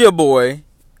Your boy,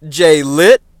 Jay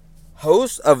Lit,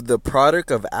 host of the Product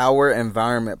of Our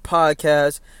Environment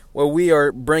podcast, where we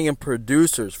are bringing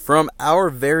producers from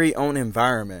our very own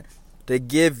environment to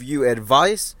give you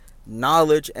advice,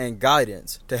 knowledge, and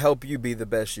guidance to help you be the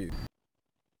best you.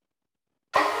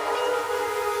 This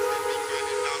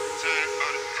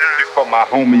for my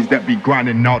homies that be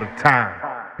grinding all the time.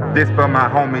 This for my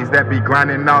homies that be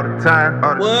grinding all the time.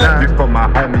 What? This for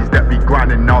my homies that be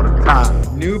grinding all the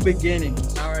time. New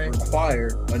beginnings require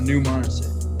a new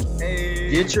mindset.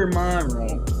 Hey. Get your mind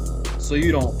right so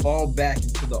you don't fall back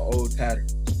into the old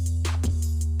patterns.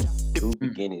 New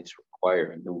beginnings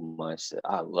require a new mindset.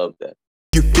 I love that.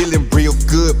 You feeling real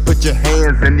good? Put your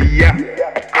hands in the air. Put 'em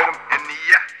in the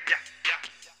air.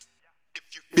 If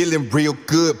you feeling real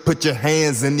good, put your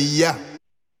hands in the air.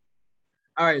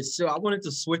 All right, so I wanted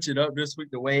to switch it up this week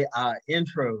the way I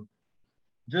intro.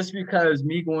 Just because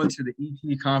me going to the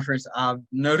EP conference, I've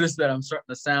noticed that I'm starting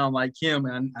to sound like him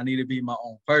and I need to be my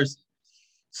own person.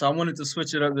 So I wanted to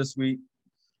switch it up this week.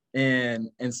 And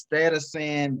instead of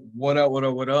saying, what up,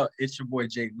 it's your boy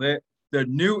Jay Lit. The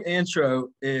new intro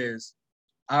is,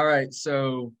 all right,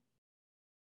 so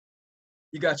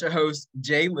you got your host,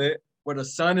 Jay Lit, where the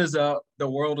sun is up, the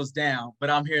world is down, but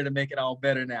I'm here to make it all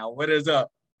better now. What is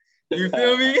up? You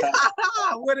feel me?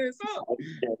 What is up?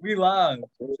 We live.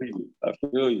 I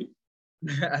feel you.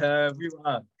 We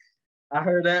live. I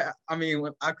heard that. I mean,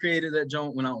 when I created that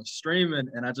joke when I was streaming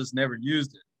and I just never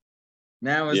used it.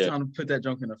 Now it's time to put that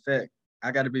joke in effect.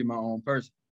 I got to be my own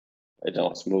person. That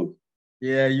joke's smooth.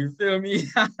 Yeah, you feel me?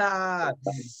 But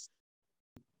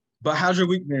how's your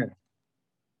week been?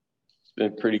 It's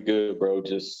been pretty good, bro.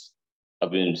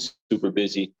 I've been super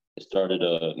busy. I started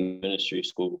a ministry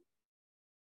school.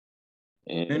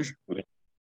 And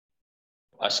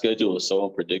my schedule is so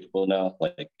unpredictable now.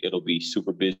 Like, it'll be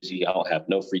super busy. I don't have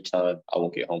no free time. I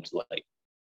won't get home till like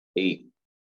 8,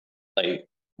 like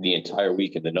the entire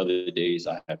week. And then other days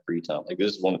I have free time. Like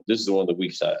this is one of the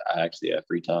weeks I actually have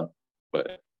free time.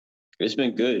 But it's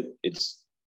been good. It's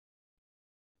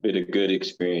been a good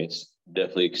experience.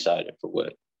 Definitely excited for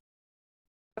what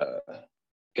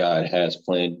God has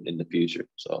planned in the future.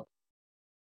 So.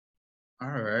 All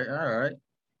right.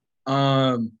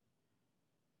 Hold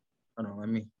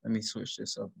on, let me switch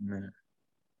this up a minute.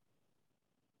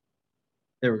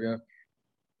 There we go.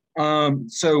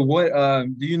 So what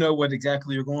do you know what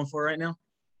exactly you're going for right now?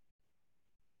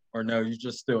 Or no, you're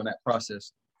just still in that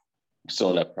process?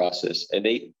 Still in that process. And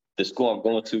the school I'm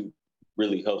going to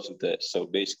really helps with that. So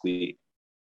basically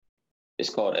it's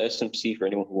called SMC for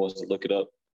anyone who wants to look it up.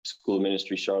 School of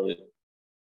Ministry Charlotte.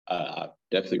 I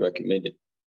definitely recommend it.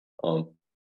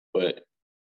 But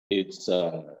it's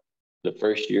the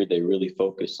first year they really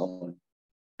focus on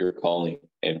your calling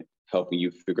and helping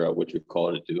you figure out what you're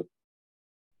called to do.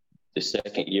 The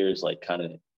second year is like kind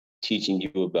of teaching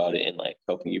you about it and like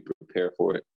helping you prepare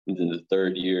for it. And then the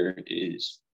third year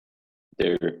is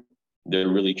they're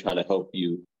really trying to help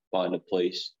you find a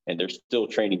place, and they're still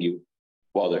training you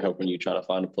while they're helping you try to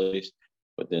find a place.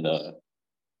 But then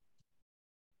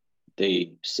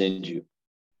they send you.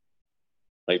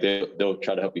 Like they'll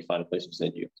try to help you find a place to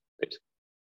send you, basically.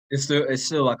 It's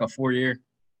still like a 4-year.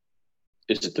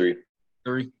 It's a 3.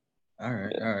 3. All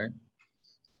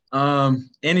right.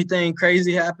 Anything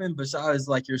crazy happened besides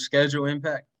like your schedule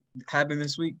impact happened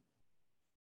this week?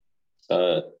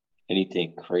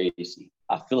 Anything crazy?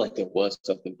 I feel like there was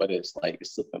something, but it's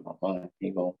slipping my mind.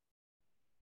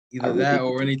 Either that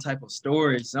or any type of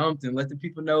story, something. Let the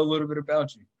people know a little bit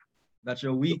about you, about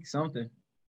your week, something.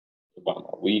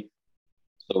 About my week.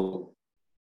 So,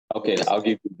 okay, I'll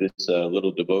give you this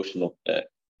little devotional that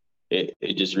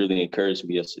it just really encouraged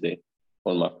me yesterday.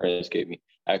 One of my friends gave me.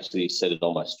 I actually said it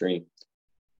on my stream,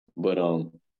 but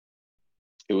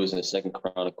it was in Second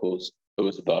Chronicles. It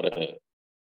was about a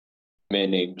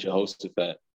man named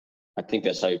Jehoshaphat. I think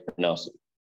that's how you pronounce it.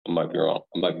 I might be wrong.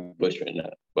 I might be butchering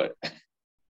that, but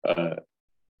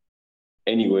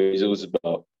anyways, it was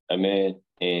about a man,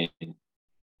 and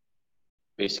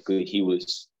basically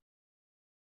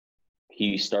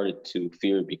he started to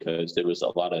fear because there was a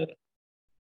lot of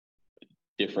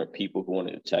different people who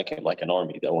wanted to attack him, like an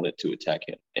army that wanted to attack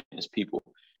him and his people.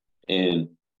 And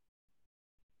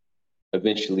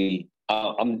eventually,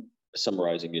 I'm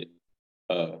summarizing it,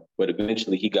 but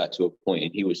eventually he got to a point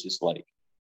and he was just like,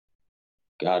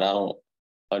 God, I don't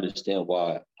understand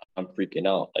why I'm freaking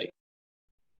out. Like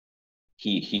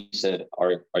he said,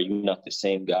 are you not the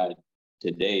same God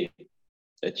today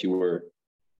that you were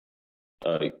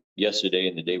yesterday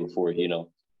and the day before,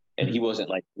 And he wasn't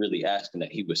like really asking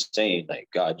that. He was saying like,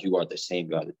 God, you are the same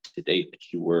God today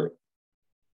that you were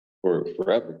for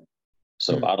forever.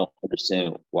 So I don't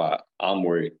understand why I'm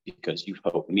worried, because you've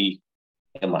helped me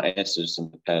and my ancestors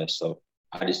in the past. So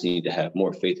I just need to have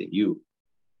more faith in you.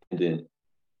 And then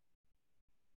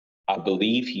I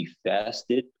believe he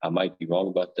fasted. I might be wrong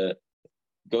about that.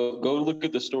 Go look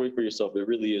at the story for yourself. It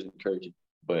really is encouraging.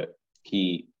 But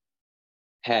he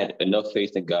had enough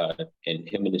faith in God, and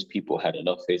him and his people had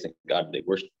enough faith in God, and they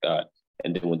worshiped God.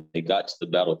 And then when they got to the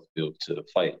battlefield to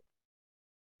fight,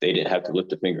 they didn't have to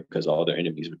lift a finger because all their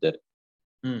enemies were dead.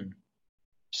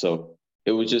 So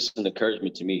it was just an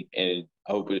encouragement to me, and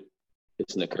I hope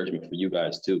it's an encouragement for you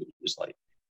guys too. It's like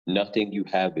nothing you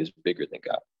have is bigger than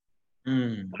God.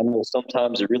 I know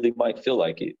sometimes it really might feel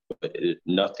like it, but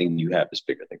nothing you have is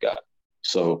bigger than God.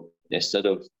 So instead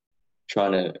of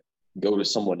trying to go to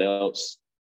someone else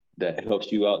that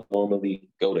helps you out normally,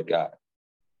 go to God.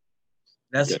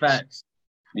 That's facts.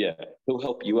 Yeah, he'll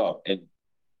help you out. And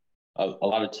a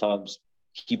lot of times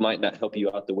he might not help you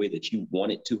out the way that you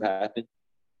want it to happen,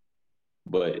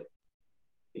 but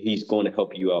he's going to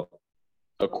help you out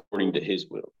according to his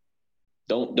will.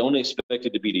 Don't expect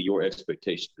it to be to your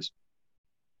expectations,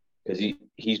 because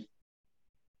he's,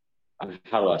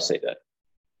 how do I say that?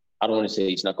 I don't want to say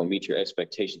he's not going to meet your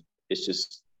expectations. It's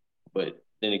just, but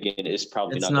then again, it's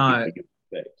probably not going to be what you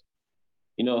expect.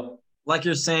 You know? Like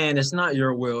you're saying, it's not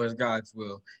your will, it's God's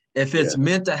will. If it's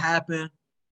meant to happen,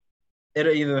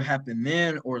 it'll either happen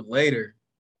then or later.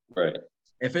 Right.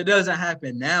 If it doesn't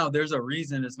happen now, there's a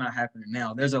reason it's not happening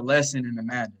now. There's a lesson in the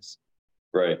madness.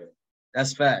 Right.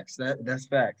 That's facts. That's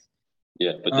facts.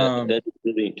 Yeah, but that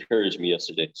really encouraged me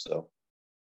yesterday. So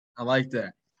I like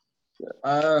that.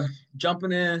 Yeah.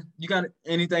 Jumping in, you got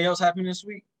anything else happening this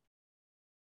week?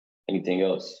 Anything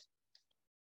else?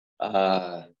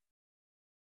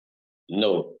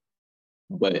 No,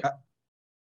 but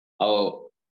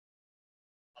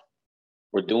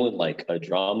we're doing like a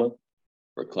drama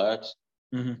for class.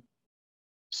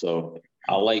 So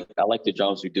I like the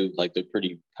dramas we do. Like, they're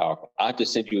pretty powerful. I have to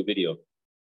send you a video.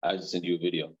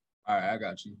 All right, I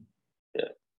got you.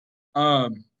 Yeah.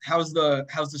 How's the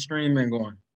stream been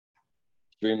going?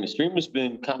 Stream has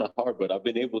been kind of hard, but I've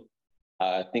been able.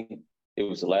 I think it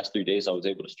was the last 3 days I was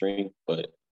able to stream,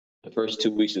 but the first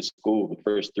 2 weeks of school, the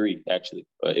first 3 actually,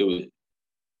 but it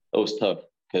was tough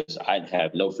because I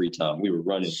have no free time. We were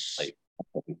running like,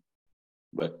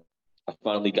 but I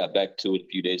finally got back to it a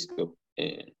few days ago,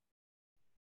 and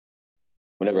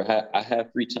whenever I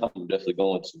have free time, I'm definitely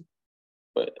going to.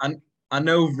 But I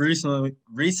know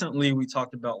recently we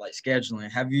talked about like scheduling.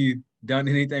 Have you done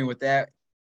anything with that?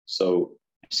 So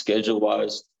schedule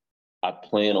wise, I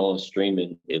plan on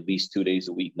streaming at least 2 days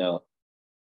a week now.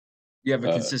 You have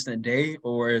a consistent day,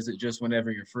 or is it just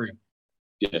whenever you're free?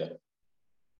 Yeah.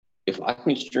 If I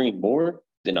can stream more,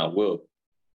 then I will.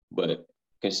 But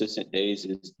consistent days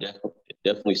is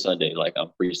definitely Sunday. Like, I'm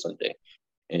free Sunday.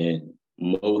 And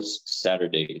most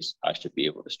Saturdays, I should be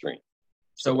able to stream.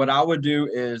 So what I would do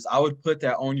is I would put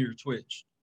that on your Twitch,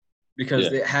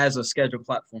 because it has a scheduled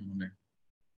platform on there.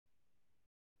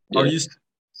 Yeah.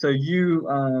 Are you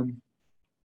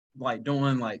like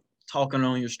doing like talking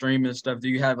on your stream and stuff? Do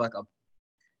you have like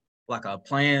a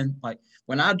plan? Like,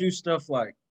 when I do stuff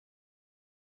like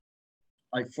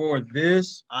for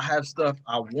this, I have stuff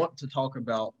I want to talk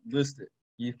about listed.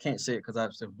 You can't see it because I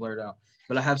have stuff blurred out,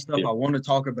 but I have stuff I want to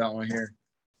talk about on here.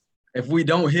 If we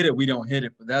don't hit it, we don't hit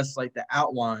it. But that's like the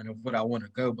outline of what I want to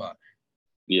go by.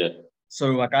 Yeah.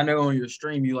 So like, I know on your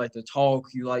stream you like to talk,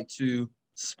 you like to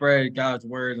spread God's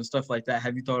word and stuff like that.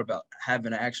 Have you thought about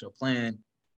having an actual plan?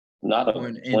 Not a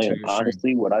plan.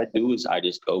 Honestly, what I do is I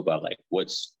just go by like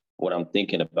what I'm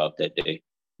thinking about that day.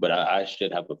 But I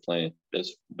should have a plan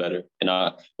that's better. And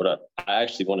I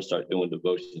actually want to start doing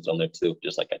devotions on there too,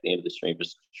 just like at the end of the stream,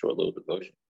 just a short little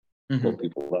devotion. For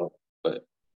people out. But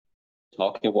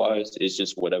talking wise, it's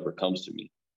just whatever comes to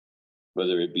me,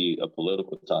 whether it be a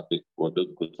political topic or a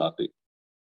biblical topic,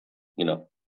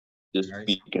 just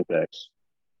speaking facts.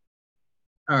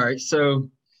 All right. So,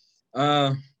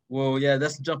 well, yeah,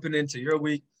 that's jumping into your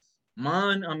week.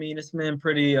 Mine, I mean, it's been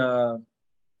pretty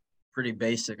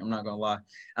basic. I'm not gonna lie.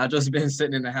 I've just been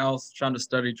sitting in the house trying to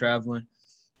study traveling.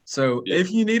 So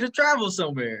if you need to travel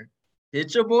somewhere,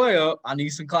 hit your boy up. I need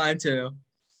some clientele.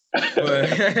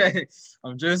 But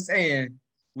I'm just saying,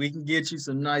 we can get you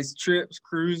some nice trips,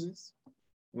 cruises,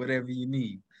 whatever you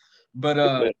need.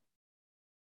 But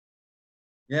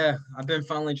yeah, I've been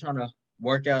finally trying to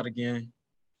work out again.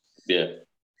 Yeah.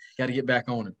 Got to get back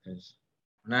on it, because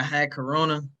when I had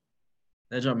Corona,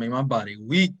 that jump made my body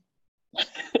weak.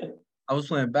 I was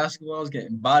playing basketball. I was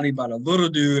getting bodied by the little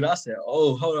dude. I said,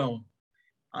 "Oh, hold on.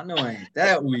 I know I ain't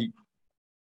that weak."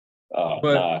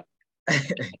 But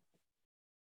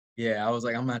Yeah, I was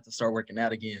like, I'm gonna have to start working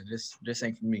out again. This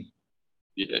ain't for me.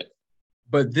 Yeah.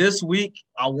 But this week,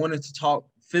 I wanted to talk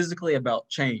physically about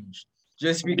change,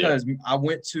 just because I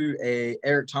went to a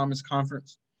Eric Thomas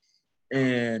conference,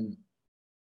 and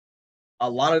a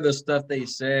lot of the stuff they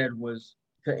said was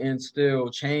to instill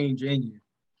change in you.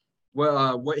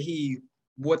 Well,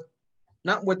 what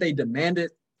not what they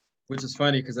demanded, which is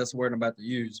funny because that's the word I'm about to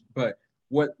use, but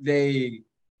what they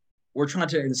were trying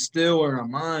to instill in our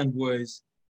mind was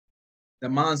the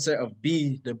mindset of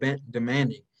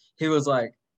demanding. He was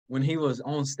like, when he was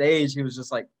on stage, he was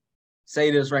just like,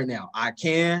 say this right now. I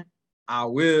can, I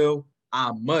will,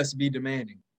 I must be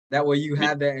demanding. That way you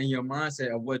have that in your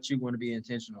mindset of what you want to be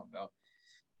intentional about.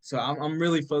 So I'm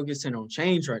really focusing on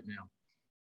change right now.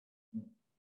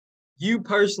 You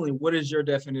personally, what is your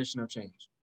definition of change?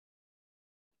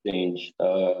 Change.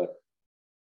 I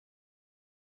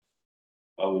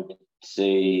would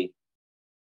say,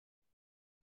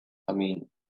 I mean,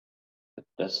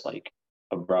 that's like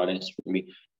a broad answer for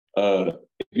me. If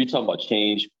you're talking about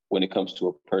change when it comes to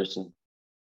a person,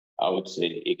 I would say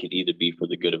it could either be for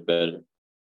the good or better.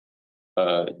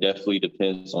 Definitely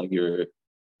depends on the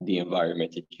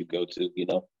environment that you go to, you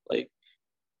know, like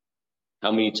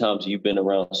how many times you've been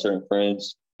around certain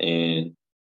friends and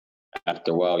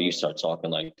after a while you start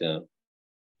talking like them,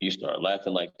 you start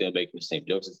laughing like them, making the same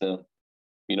jokes as them,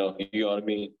 you know what I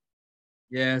mean?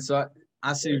 Yeah, so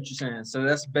I see what you're saying. So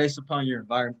that's based upon your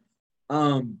environment.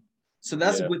 Um, so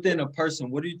that's Yeah, within a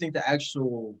person. What do you think the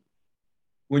actual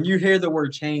when you hear the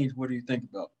word change, what do you think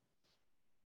about?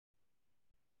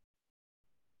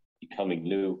 becoming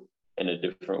new in a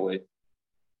different way.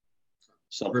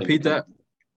 Something Repeat that.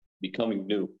 becoming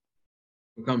new.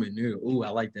 Becoming new. Ooh, I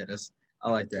like that.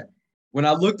 I like that. When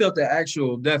I looked up the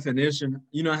actual definition,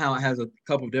 you know how it has a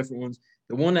couple of different ones.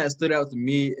 The one that stood out to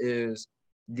me is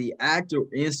the act or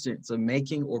instance of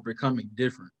making or becoming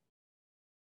different.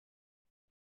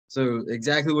 So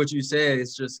exactly what you said,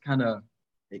 it's just kind of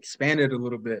expanded a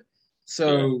little bit. Yeah,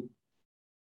 So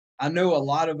I know a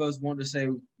lot of us want to say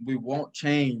we won't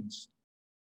change.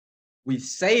 We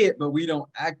say it, but we don't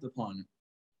act upon it.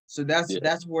 So yeah.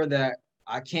 that's where that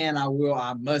I can, I will,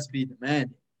 I must be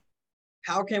demanded.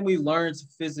 How can we learn to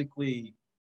physically?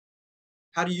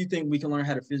 How do you think we can learn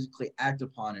how to physically act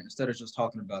upon it instead of just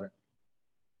talking about it?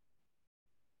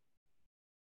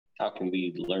 How can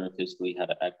we learn physically how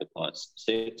to act upon?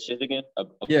 Say it again.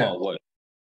 Yeah, Upon what?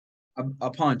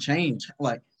 upon change.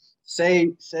 Like,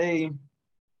 say,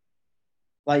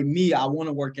 like me, I want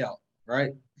to work out,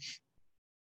 right?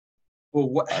 Well,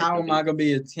 All right, how go am I ahead. gonna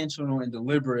be intentional and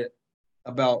deliberate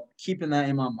about keeping that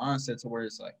in my mindset to where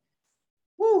it's like,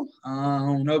 whoo, I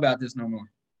don't know about this no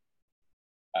more.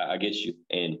 I get you,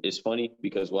 and it's funny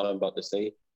because what I'm about to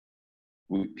say,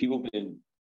 people been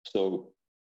so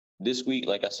this week,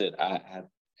 like I said, I have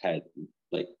had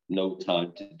like no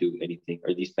time to do anything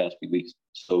or these past few weeks.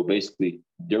 So basically,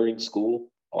 during school,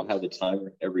 I'll have the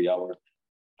timer every hour.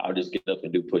 I'll just get up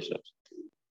and do push-ups.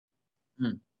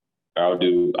 Hmm. Or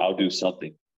I'll do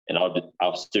something, and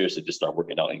I'll seriously just start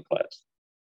working out in class.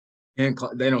 And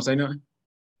they don't say nothing.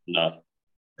 Nah,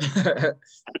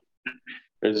 it's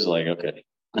just like okay,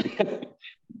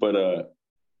 but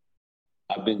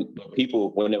but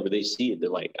people whenever they see it, they're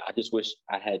like, I just wish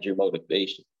I had your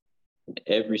motivation. And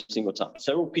every single time,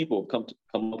 several people have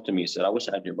come up to me and said, I wish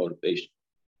I had your motivation.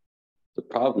 The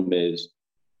problem is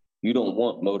you don't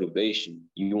want motivation,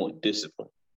 you want discipline.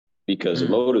 Because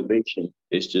Hmm. motivation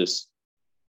is just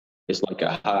it's like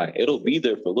a high. It'll be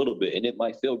there for a little bit and it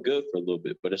might feel good for a little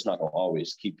bit, but it's not gonna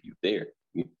always keep you there.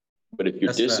 But if you're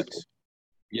That's disciplined, facts.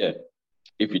 yeah,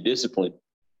 if you're disciplined,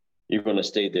 you're gonna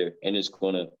stay there and it's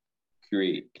gonna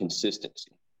create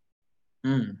consistency.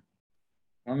 Hmm.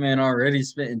 My man already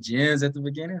spitting gems at the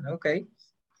beginning. Okay,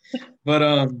 but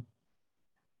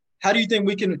how do you think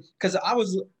we can?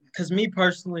 Because me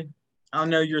personally, I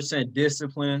know you're saying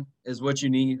discipline is what you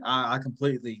need. I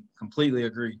completely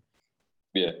agree.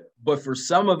 Yeah. But for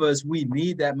some of us, we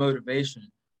need that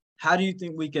motivation. How do you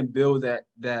think we can build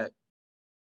that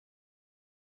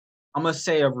I'm gonna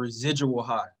say a residual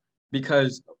high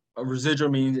because a residual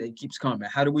means it keeps coming.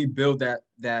 How do we build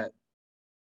that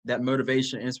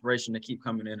motivation, inspiration to keep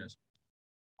coming in us?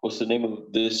 What's the name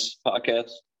of this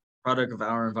podcast? Product of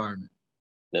our environment.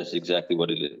 That's exactly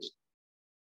what it is.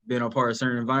 Being a part of a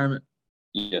certain environment.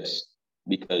 Yes,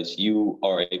 because you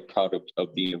are a product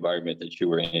of the environment that you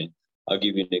were in. I'll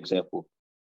give you an example.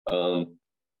 Um,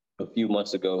 a few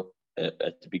months ago, at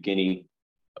the beginning,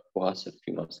 well, I said a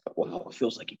few months ago. Wow, it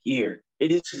feels like a year.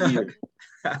 It is a year.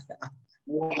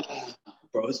 Wow,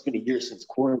 bro, it's been a year since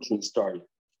quarantine started.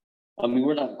 I mean,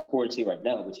 we're not in quarantine right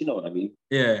now, but you know what I mean.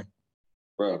 Yeah.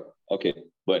 bro. Okay,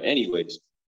 but anyways,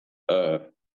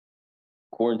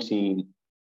 quarantine.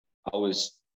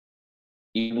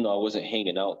 Even though I wasn't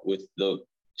hanging out with the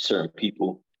certain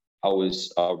people, I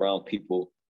was around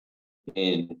people,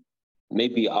 and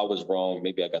maybe I was wrong.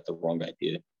 Maybe I got the wrong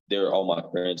idea. They're all my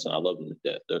friends, and I love them to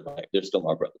death. They're still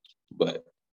my brothers, but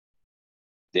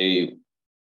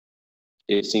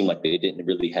it seemed like they didn't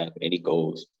really have any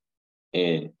goals,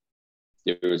 and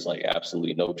there was like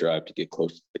absolutely no drive to get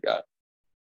close to God.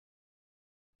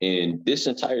 And this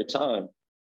entire time,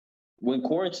 when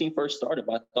quarantine first started,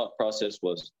 my thought process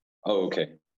was, oh,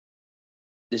 okay,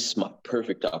 this is my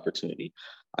perfect opportunity.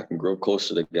 I can grow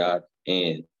closer to God,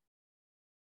 and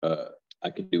I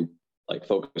could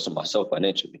focus on myself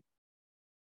financially.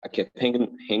 I kept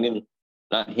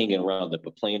not hanging around them,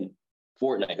 but playing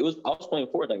Fortnite. I was playing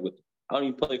Fortnite with them. I don't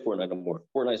even play Fortnite no more.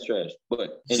 Fortnite's trash.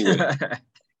 But anyway,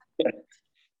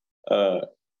 I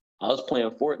was playing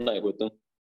Fortnite with them,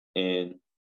 and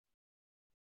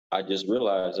I just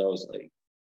realized I was like,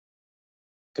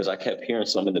 because I kept hearing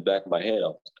something in the back of my head.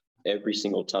 Every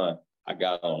single time I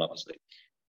got on, I was like,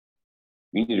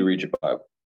 you need to read your Bible.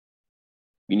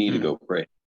 You need to go pray.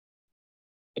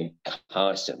 And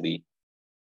constantly,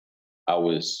 I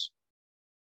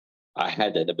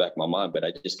had that in the back of my mind, but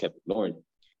I just kept ignoring it.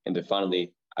 And then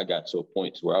finally, I got to a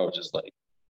point where I was just like,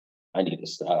 I need to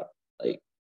stop. Like,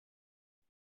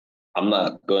 I'm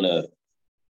not gonna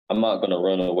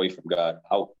run away from God.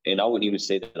 I wouldn't even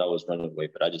say that I was running away,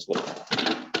 but I just wasn't.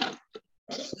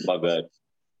 My bad.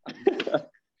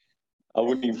 I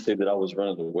wouldn't even say that I was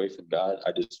running away from God.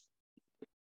 I just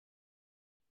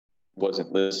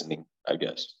wasn't listening, I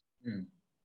guess.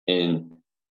 And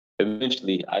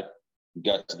eventually I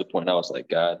got to the point I was like,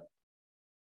 God,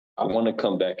 I want to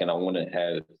come back, and I want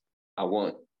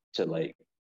to like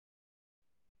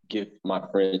give my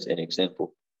friends an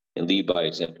example and lead by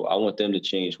example. I want them to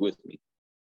change with me,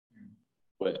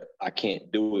 but I can't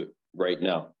do it right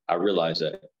now. I realize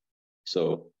that.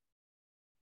 So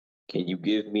can you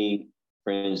give me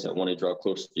friends that want to draw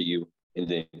closer to you? And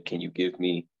then can you give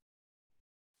me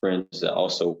friends that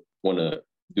also want to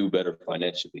do better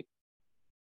financially?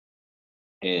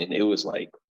 And it was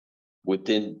like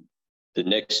within the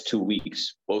next 2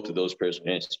 weeks, both of those prayers were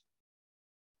answered.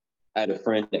 I had a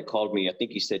friend that called me. I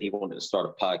think he said he wanted to start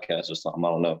a podcast or something. I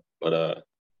don't know, but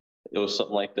it was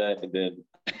something like that. And then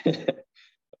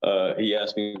he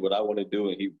asked me what I want to do,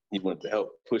 and he wanted to help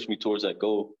push me towards that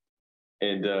goal.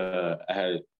 And I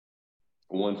had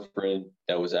one friend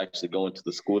that was actually going to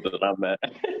the school that I'm at.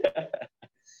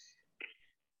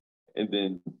 And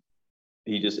then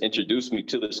he just introduced me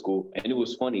to the school. And it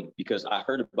was funny because I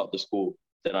heard about the school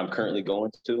that I'm currently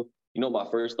going to. You know, my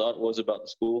first thought was about the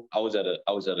school. I was at a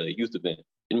youth event.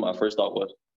 You know, my first thought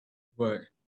was, what?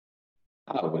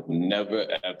 I would never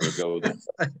ever go there.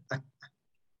 That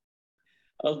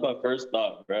was my first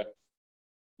thought, bro.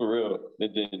 For real.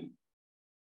 And then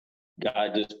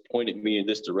God just pointed me in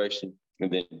this direction, and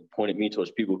then pointed me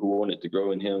towards people who wanted to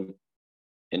grow in Him.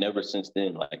 And ever since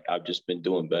then, like, I've just been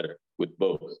doing better with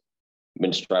both. I've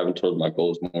been striving towards my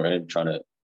goals more and trying to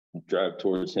drive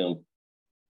towards Him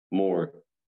more.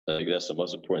 Like, that's the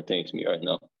most important thing to me right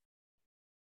now.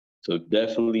 So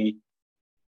definitely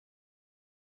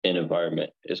an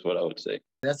environment is what I would say.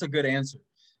 That's a good answer.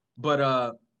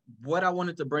 But what I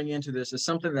wanted to bring into this is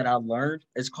something that I learned.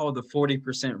 It's called the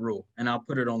 40% rule, and I'll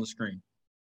put it on the screen.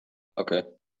 Okay.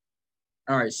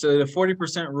 All right. So the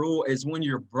 40% rule is when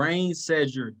your brain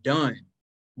says you're done,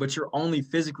 but you're only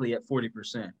physically at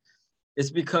 40%.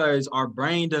 It's because our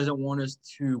brain doesn't want us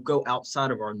to go outside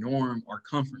of our norm or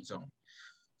comfort zone.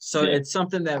 So It's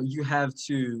something that you have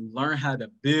to learn how to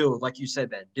build, like you said,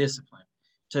 that discipline,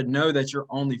 to know that you're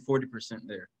only 40%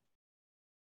 there.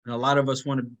 And a lot of us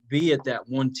want to be at that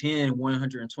 110,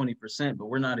 120%, but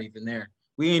we're not even there.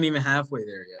 We ain't even halfway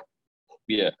there yet.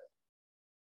 Yeah.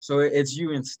 So it's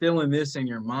you instilling this in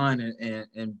your mind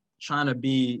and trying to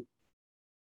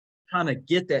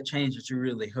get that change that you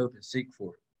really hope and seek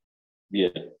for. Yeah.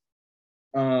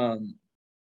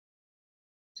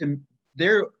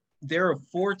 There are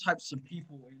 4 types of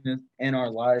people in our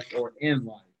life or in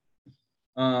life.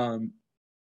 And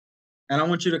I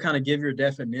want you to kind of give your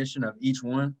definition of each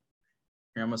one.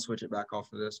 Here, I'm going to switch it back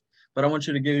off of this. But I want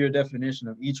you to give your definition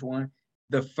of each one.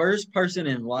 The first person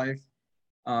in life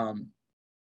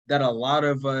that a lot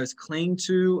of us cling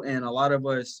to and a lot of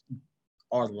us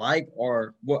are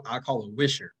what I call a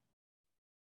wisher.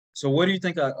 So what do you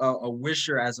think a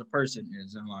wisher as a person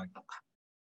is in life?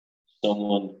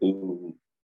 Someone who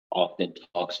often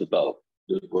talks about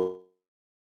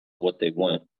what they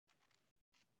want,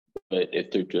 but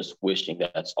if they're just wishing,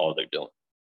 that's all they're doing.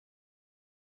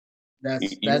 You know what I'm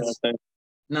That's saying?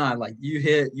 nah, like you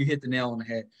hit the nail on the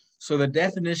head. So the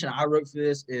definition I wrote for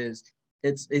this is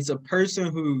it's a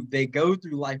person who they go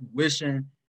through life wishing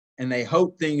and they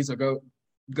hope things will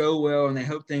go well and they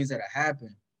hope things that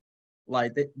happen.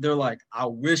 Like they're like, I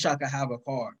wish I could have a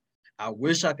car. I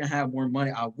wish I could have more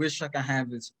money. I wish I could have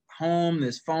this home,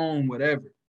 this phone,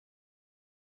 whatever.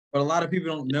 But a lot of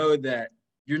people don't know that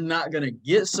you're not gonna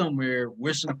get somewhere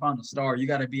wishing upon a star. You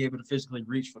got to be able to physically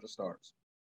reach for the stars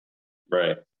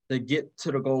Right. to get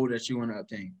to the goal that you want to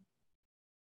obtain.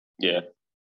 Yeah.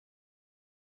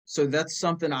 So that's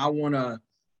something I want to.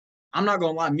 I'm not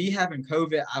gonna lie. Me having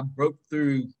COVID, I broke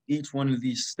through each one of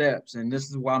these steps, and this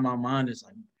is why my mind is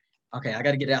like, okay, I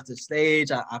got to get out the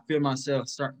stage. I feel myself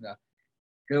starting to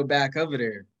go back over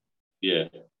there. Yeah.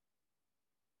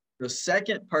 The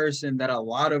second person that a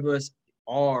lot of us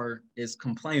are is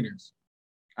complainers.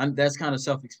 That's kind of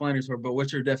self-explanatory, but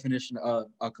what's your definition of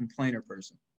a complainer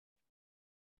person?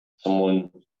 Someone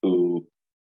who,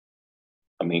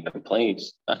 I mean,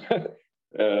 complains. I'm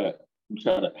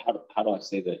trying to, how do I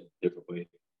say that different way?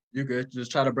 You're good.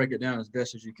 Just try to break it down as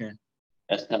best as you can.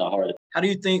 That's kind of hard. How do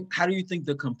you think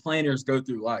the complainers go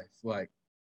through life? Like,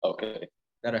 Okay.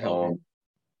 that'll help you.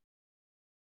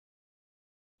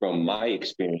 From my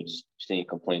experience seeing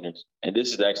complainers, and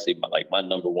this is actually my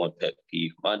number one pet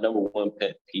peeve. My number one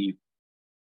pet peeve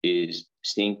is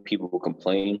seeing people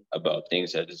complain about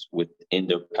things that is within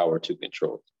their power to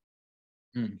control.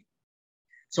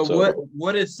 So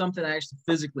what if something actually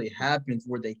physically happens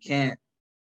where they can't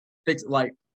fix it?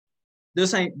 Like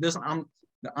this.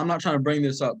 I'm not trying to bring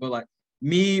this up, but like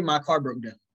my car broke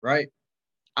down, right?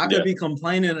 I could be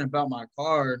complaining about my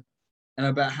car and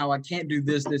about how I can't do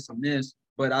this, and this,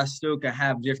 but I still can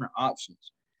have different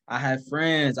options. I have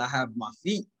friends. I have my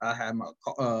feet. I have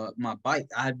my bike.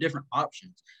 I have different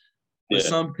options. But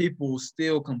some people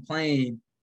still complain.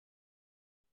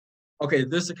 Okay,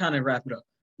 this to kind of wrap it up.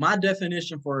 My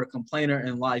definition for a complainer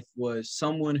in life was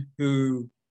someone who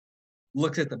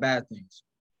looks at the bad things,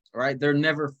 right? They're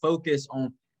never focused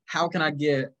on how can I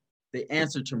get the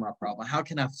answer to my problem? How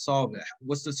can I solve it?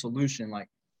 What's the solution? Like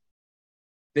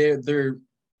they're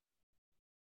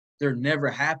never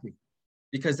happy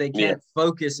because they can't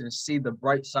focus and see the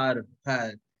bright side of the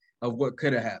path of what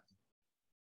could have happened.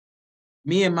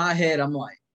 Me in my head, I'm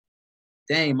like,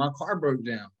 dang, my car broke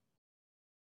down.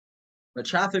 But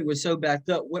traffic was so backed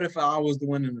up. What if I was the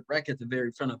one in the wreck at the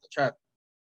very front of the traffic?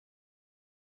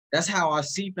 That's how I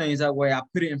see things that way. I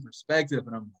put it in perspective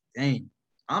and I'm like, dang,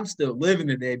 I'm still living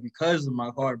today because of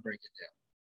my car breaking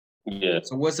down. Yeah.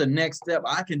 So what's the next step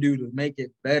I can do to make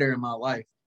it better in my life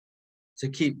to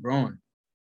keep growing?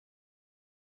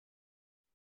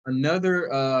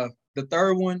 The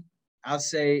third one I'll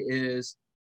say is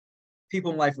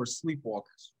people in life are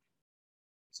sleepwalkers.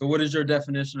 So what is your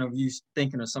definition of you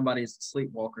thinking of somebody as a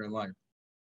sleepwalker in life?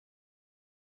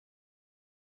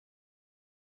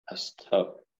 That's tough.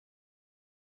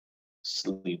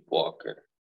 Sleepwalker.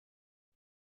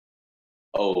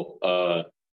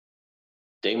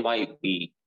 They might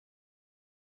be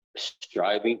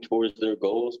striving towards their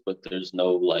goals, but there's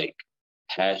no like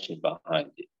passion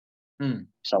behind it.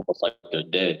 It's almost like they're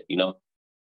dead, you know?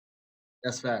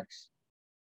 That's facts.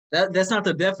 That's not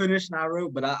the definition I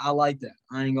wrote, but I like that.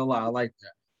 I ain't gonna lie, I like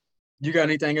that. You got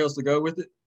anything else to go with it?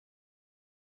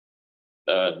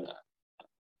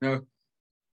 No.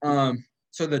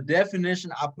 So the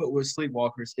definition I put with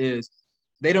sleepwalkers is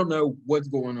they don't know what's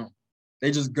going on.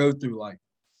 They just go through life.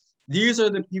 These are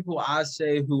the people I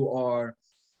say who are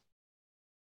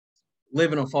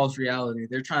living a false reality.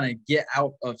 They're trying to get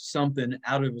out of something,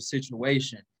 out of a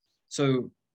situation.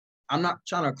 So I'm not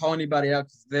trying to call anybody out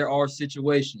because there are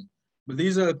situations, but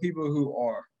these are the people who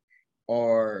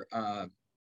are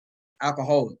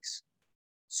alcoholics,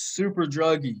 super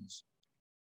druggies.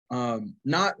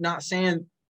 Not saying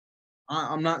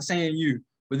I'm not saying you,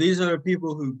 but these are the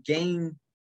people who game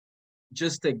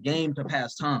just to game to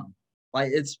pass time.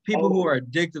 Like it's people who are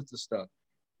addicted to stuff.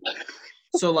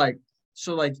 So like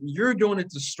you're doing it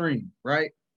to stream,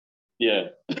 right? Yeah.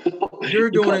 You're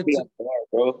doing it to,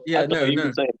 bro. Yeah, no.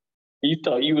 You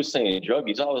thought you were saying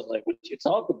druggies. I was like, what you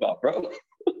talking about, bro?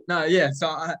 No, yeah.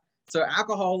 So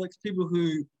alcoholics, people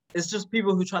who it's just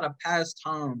people who try to pass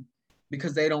time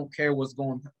because they don't care what's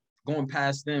going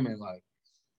past them in life.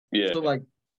 Yeah. So like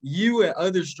you and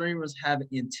other streamers have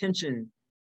intention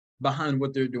behind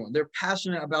what they're doing. They're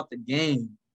passionate about the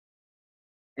game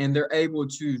and they're able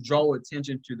to draw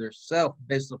attention to their self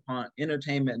based upon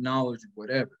entertainment, knowledge,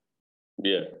 whatever.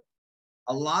 Yeah.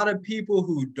 A lot of people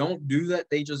who don't do that,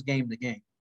 they just game the game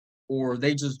or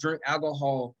they just drink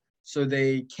alcohol so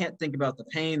they can't think about the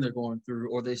pain they're going through,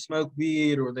 or they smoke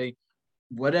weed, or they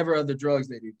whatever other drugs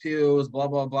they do, pills, blah,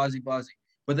 blah, blah, blah.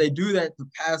 But they do that to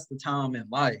pass the time in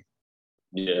life.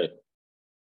 Yeah.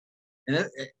 And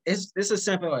it's as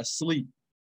simple as sleep.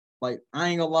 Like, I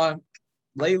ain't gonna lie,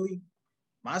 lately,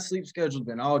 my sleep schedule's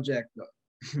been all jacked up.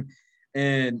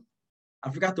 And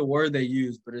I forgot the word they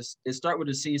use, but it start with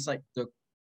a C. It's like the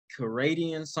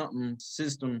circadian something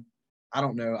system. I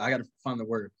don't know. I got to find the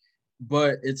word.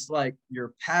 But it's like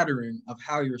your pattern of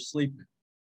how you're sleeping.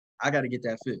 I got to get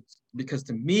that fixed. Because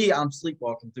to me, I'm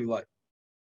sleepwalking through life.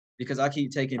 Because I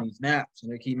keep taking these naps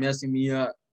and they keep messing me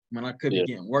up when I could be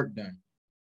getting work done.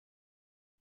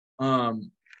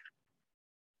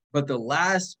 But the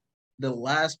last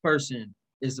person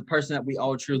is the person that we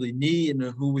all truly need and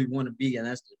who we want to be, and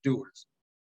that's the doers.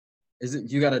 Is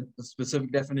it, you got a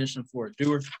specific definition for a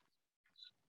doer?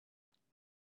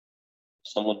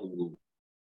 Someone who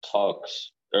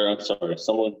talks, or I'm sorry,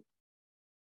 someone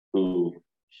who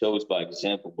shows by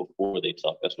example before they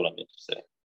talk. That's what I meant to say.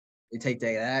 They take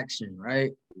that action,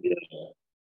 right? Yeah.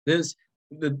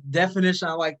 The definition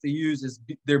I like to use is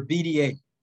their BDA.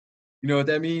 You know what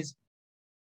that means?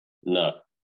 No.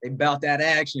 They bout that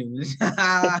action.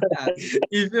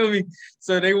 You feel me?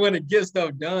 So they want to get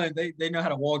stuff done. They know how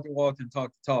to walk and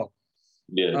talk to talk.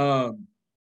 Yeah.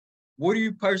 What do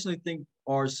you personally think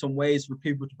are some ways for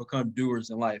people to become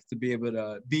doers in life, to be able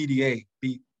to BDA,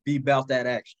 be about that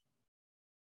action?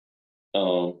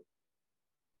 Number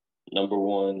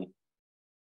one,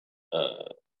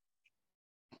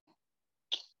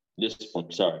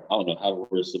 discipline. Sorry, I don't know how to word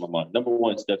this in my mind. Number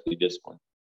one is definitely discipline.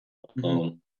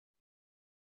 Mm-hmm.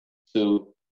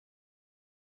 Two,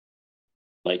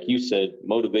 like you said,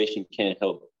 motivation can't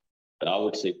help, but I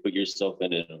would say put yourself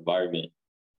in an environment.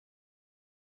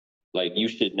 Like, you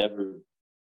should never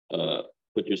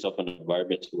put yourself in an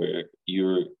environment where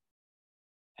you're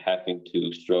having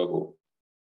to struggle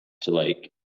to like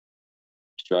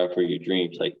strive for your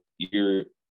dreams. Like, you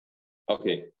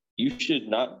should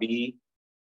not be.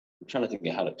 I'm trying to think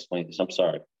of how to explain this. I'm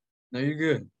sorry. No, you're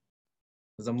good.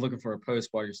 Because I'm looking for a post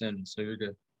while you're sending, so you're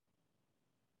good.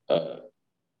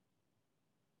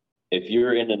 If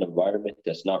you're in an environment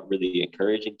that's not really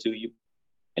encouraging to you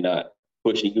and not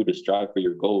pushing you to strive for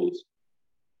your goals,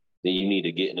 then you need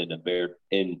to get in a better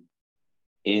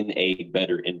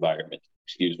environment.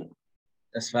 Excuse me.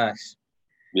 That's facts.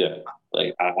 Yeah,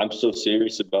 like I'm so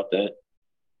serious about that,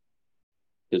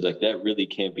 because like that really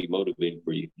can't be motivating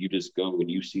for you. You just go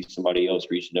and you see somebody else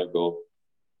reaching their goal,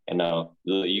 and now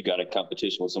you got a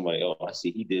competition with somebody else. I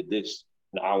see he did this,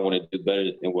 and I want to do better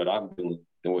than what I'm doing,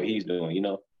 than what he's doing. You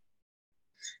know.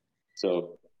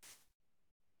 So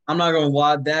I'm not gonna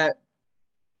lie, that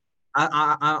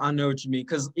I know what you mean,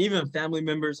 because even family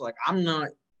members, like I'm not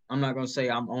gonna say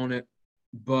I'm on it,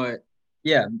 but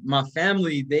yeah, my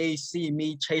family, they see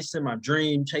me chasing my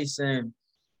dream, chasing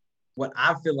what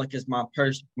I feel like is my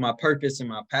purpose and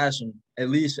my passion, at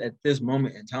least at this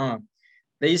moment in time.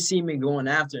 They see me going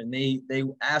after it, and they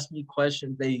ask me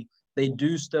questions. They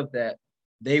do stuff that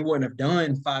they wouldn't have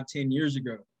done 5-10 years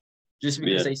ago, just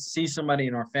because they see somebody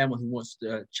in our family who wants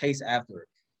to chase after it.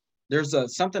 There's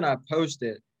something I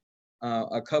posted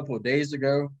a couple of days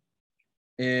ago,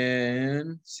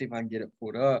 and see if I can get it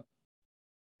pulled up.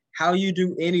 How you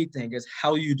do anything is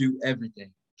how you do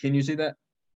everything. Can you see that?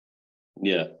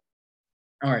 Yeah.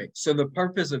 All right. So the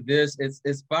purpose of this,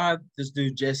 it's by this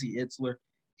dude, Jesse Itzler.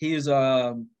 He's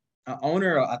an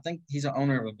owner. I think he's an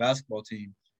owner of a basketball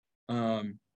team.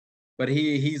 But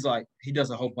he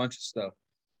does a whole bunch of stuff.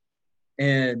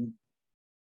 And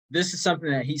this is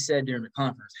something that he said during the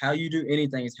conference. How you do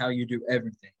anything is how you do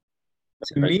everything.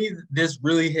 To me, this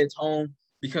really hits home,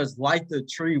 because like the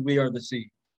tree, we are the seed.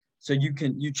 So you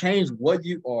change what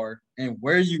you are and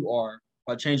where you are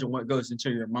by changing what goes into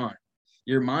your mind.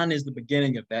 Your mind is the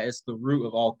beginning of that. It's the root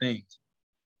of all things.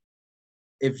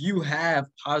 If you have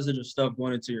positive stuff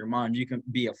going into your mind, you can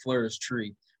be a flourished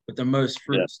tree with the most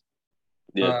fruits.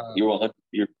 Yeah, you're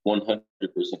 100%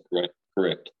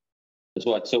 correct. That's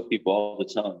why I tell people all the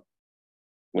time,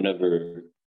 whenever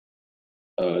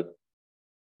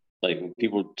like when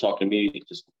people talk to me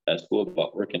just at school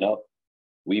about working out,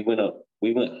 we went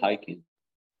hiking,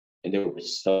 and there were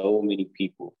so many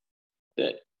people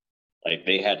that like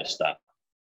they had to stop.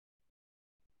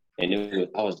 And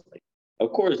I was like,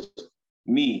 of course,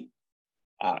 me,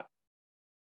 I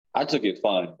took it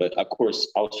fine, but of course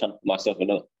I was trying to put myself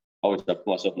in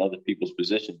other people's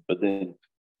positions. But then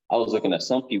I was looking at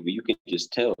some people, you can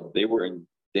just tell they were in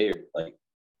there, like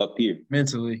up here.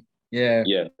 Mentally. Yeah.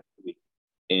 Yeah.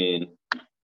 And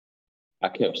I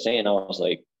kept saying, I was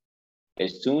like,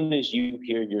 as soon as you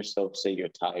hear yourself say you're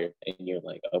tired and you're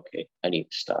like, okay, I need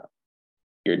to stop,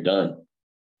 you're done.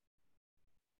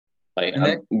 Like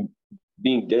I'm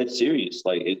being dead serious.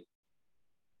 Like it.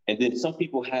 And then some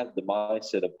people have the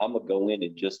mindset of I'm gonna go in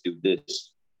and just do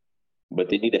this, but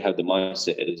they need to have the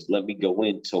mindset is let me go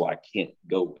in so I can't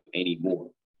go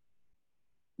anymore.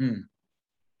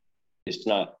 It's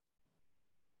not.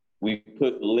 We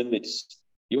put limits.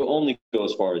 You'll only go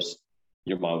as far as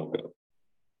your mind will go.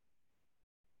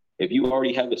 If you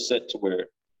already have it set to where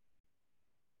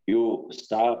you'll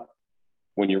stop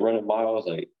when you're running miles,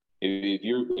 like if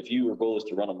your goal is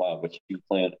to run a mile, but you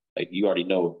plan, like you already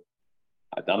know,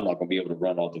 I'm not gonna be able to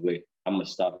run all the way. I'm gonna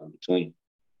stop in between.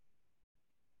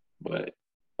 But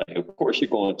like, of course you're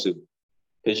going to,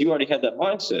 because you already had that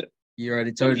mindset. You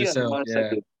already told yourself,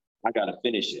 yeah. I gotta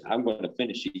finish it. I'm gonna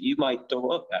finish it. You might throw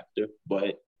up after,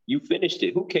 but you finished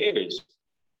it. Who cares?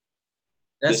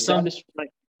 That's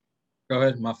Go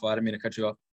ahead, my fault. I didn't mean to cut you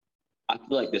off. I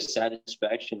feel like the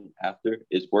satisfaction after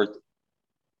is worth it.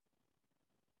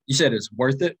 You said it's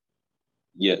worth it?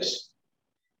 Yes.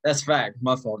 That's fact.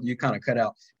 My fault. You kind of cut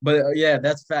out. But yeah,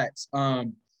 that's facts. A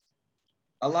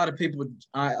lot of people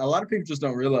just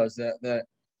don't realize that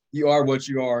you are what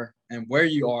you are and where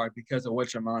you are because of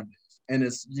what your mind is. And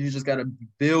you just got to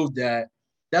build that.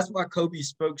 That's why Kobe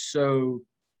spoke so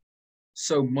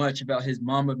much about his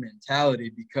Mamba mentality,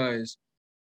 because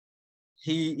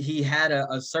he had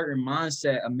a certain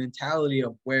mindset, a mentality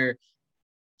of where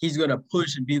he's going to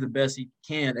push and be the best he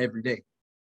can every day.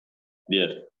 Yeah.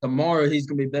 Tomorrow he's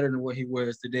going to be better than what he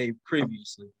was the day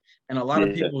previously. And a lot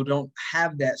of people don't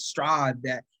have that strive.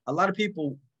 That a lot of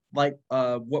people, like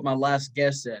what my last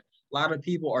guest said, a lot of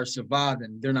people are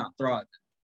surviving, they're not thriving.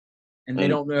 And they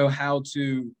don't know how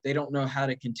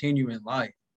to continue in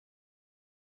life.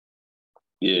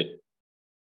 Yeah.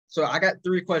 So I got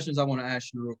 3 questions I want to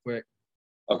ask you real quick.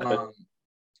 Okay.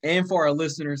 And for our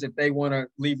listeners, if they want to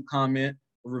leave a comment,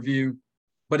 a review,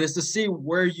 but it's to see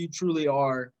where you truly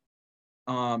are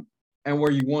and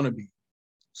where you want to be.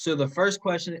 So the first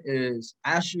question is,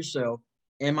 ask yourself,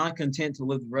 am I content to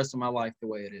live the rest of my life the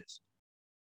way it is?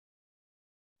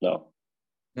 No.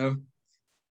 No?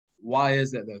 Why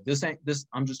is that though?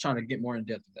 I'm just trying to get more in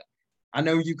depth with that. I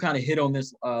know you kind of hit on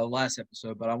this last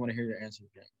episode, but I want to hear your answer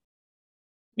again.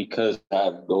 Because I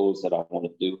have goals that I want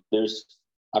to do.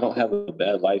 I don't have a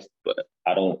bad life, but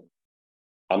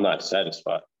I'm not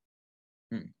satisfied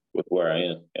with where I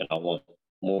am, and I want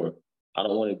more. I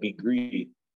don't want to be greedy,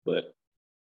 but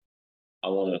I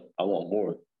want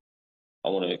more. I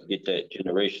want to get that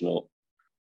generational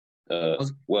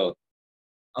wealth.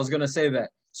 I was going to say that.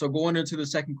 So going into the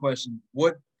second question,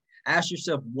 ask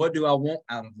yourself, what do I want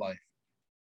out of life?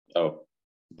 Oh,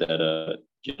 that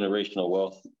generational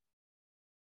wealth.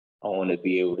 I want to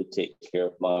be able to take care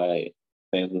of my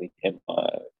family and my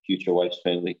future wife's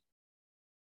family.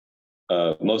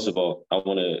 Most of all, I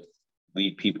want to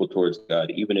lead people towards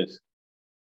God. Even if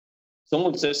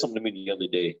someone said something to me the other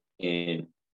day, and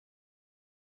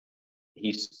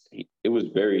it was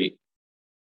very,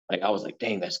 like, I was like,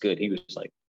 dang, that's good. He was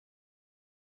like,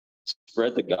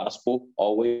 spread the gospel,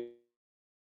 always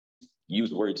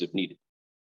use words if needed.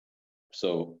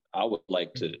 So I would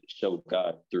like to show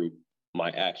God through my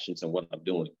actions and what I'm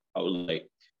doing. I would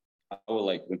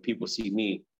like when people see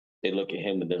me, they look at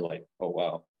him and they're like, oh,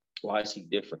 wow, why is he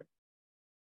different?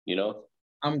 You know?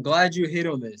 I'm glad you hit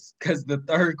on this, because the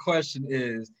third question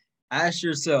is, ask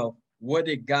yourself, what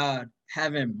did God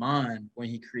have in mind when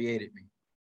he created me?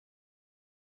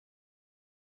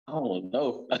 I don't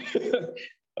know.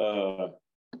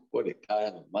 What did God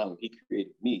have in mind when he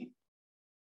created me?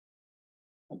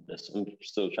 I'm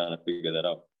still trying to figure that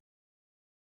out.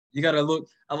 You got to look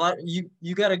a lot. You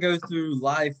got to go through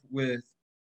life with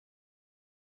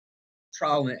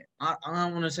trial and I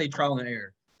don't want to say trial and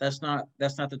error. That's not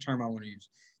the term I want to use.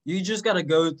 You just got to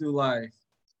go through life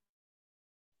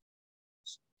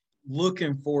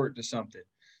looking forward to something.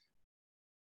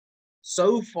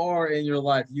 So far in your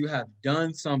life, you have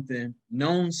done something,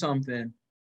 known something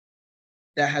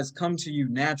that has come to you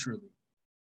naturally.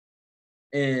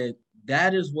 And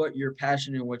that is what your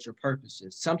passion and what your purpose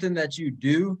is. Something that you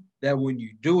do that when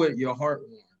you do it, your heart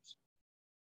warms.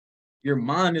 Your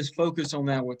mind is focused on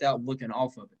that without looking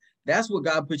off of it. That's what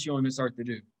God put you on this earth to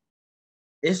do.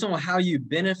 It's on how you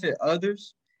benefit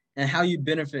others and how you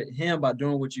benefit him by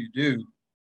doing what you do,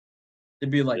 to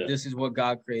be like, This is what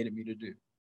God created me to do.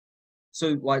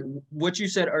 So like what you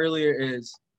said earlier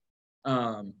is,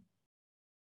 God,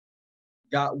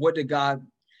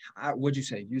 what'd you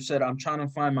say? You said, I'm trying to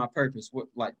find my purpose.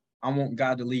 I want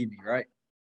God to lead me, right?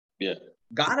 Yeah.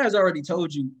 God has already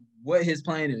told you what his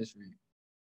plan is for you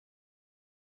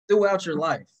throughout your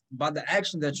life, by the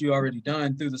action that you already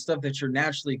done, through the stuff that you're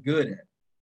naturally good at.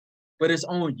 But it's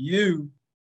on you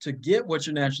to get what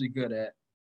you're naturally good at,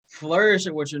 flourish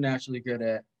at what you're naturally good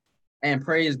at, and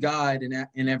praise God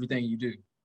in everything you do.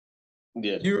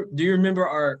 Yeah. Do you remember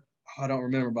our? I don't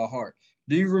remember by heart.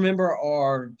 Do you remember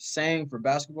our saying for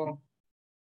basketball?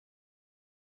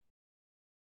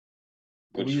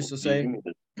 What we used to say? You mean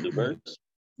the verse?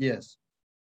 Yes.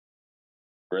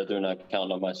 Brethren, I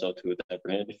count on myself to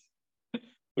apprehend.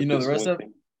 You know the rest of it?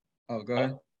 Oh, go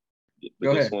ahead.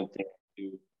 Go ahead. One thing,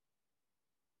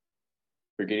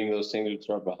 forgetting those things which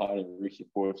are behind and reaching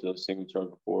forward to those things which are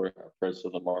before, I press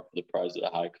for the mark for the prize of the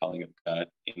high calling of God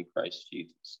in Christ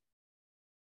Jesus.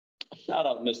 Shout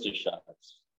out, Mr.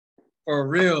 Shots. For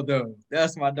real, though.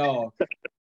 That's my dog.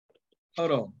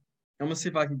 Hold on. I'm going to see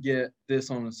if I can get this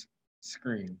on the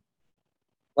screen.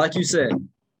 Like you said,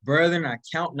 brethren, I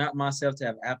count not myself to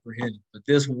have apprehended, but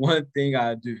this one thing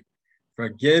I do,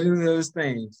 forgetting those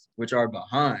things which are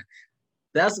behind.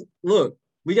 Look,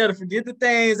 we got to forget the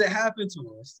things that happen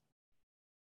to us,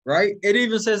 right? It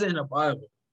even says it in the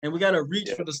Bible. And we got to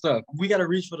reach for the stuff. We got to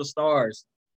reach for the stars,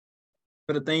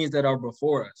 for the things that are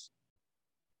before us.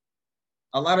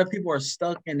 A lot of people are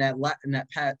stuck in their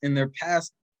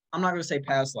past. I'm not going to say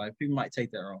past life. People might take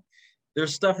that wrong.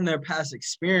 There's stuff in their past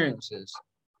experiences,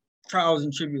 trials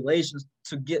and tribulations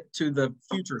to get to the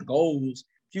future goals,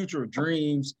 future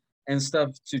dreams, and stuff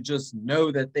to just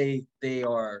know that they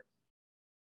are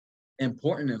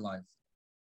important in life.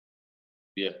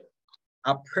 Yeah.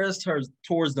 I pressed her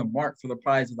towards the mark for the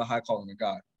prize of the high calling of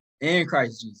God in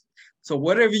Christ Jesus. So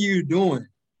whatever you're doing,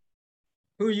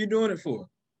 who are you doing it for?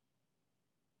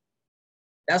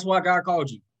 That's why God called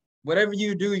you. Whatever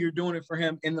you do, you're doing it for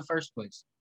him in the first place.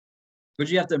 But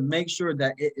you have to make sure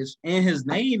that it is in his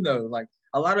name, though. Like,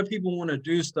 a lot of people want to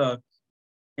do stuff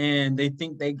and they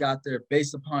think they got there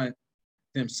based upon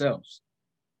themselves.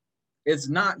 It's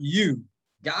not you.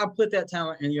 God put that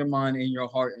talent in your mind, in your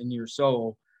heart, in your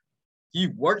soul.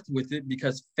 You worked with it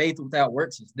because faith without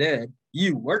works is dead.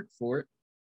 You worked for it.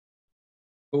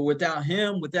 But without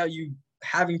him, without you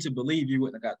having to believe, you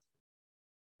wouldn't have got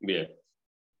there. Yeah.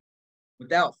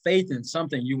 Without faith in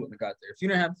something, you wouldn't have got there. If you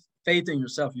didn't have faith in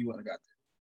yourself, you wouldn't have got there.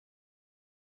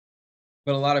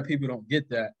 But a lot of people don't get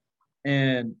that.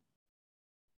 And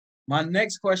my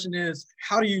next question is,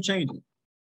 how do you change it?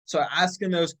 So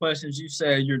asking those questions, you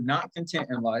say you're not content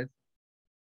in life.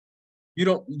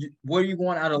 What you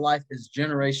want out of life is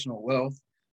generational wealth.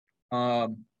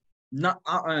 I'm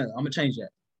gonna change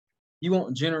that. You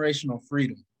want generational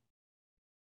freedom,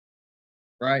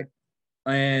 right?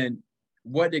 And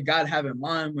what did God have in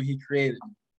mind when he created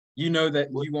you? You know that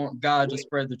you want God to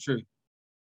spread the truth.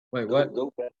 Wait, what?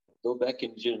 Go back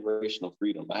in generational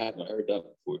freedom. I haven't heard that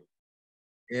before.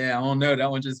 Yeah, I don't know.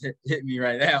 That one just hit me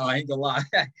right now. I ain't gonna lie.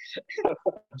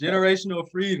 Generational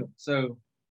freedom. So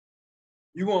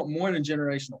you want more than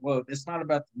generational wealth. It's not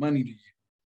about the money to you.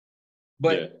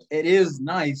 But It is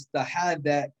nice to have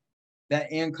that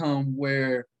income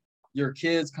where your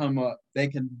kids come up, they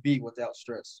can be without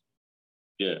stress.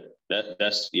 Yeah,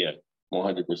 that's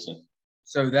 100%.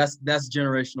 So that's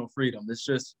generational freedom. It's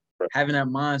just having that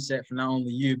mindset for not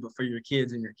only you, but for your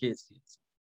kids and your kids' kids.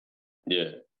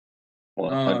 Yeah,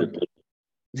 100%.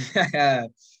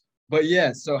 But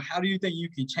yeah, so how do you think you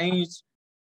can change?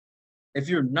 If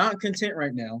you're not content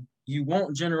right now, you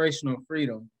want generational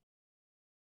freedom.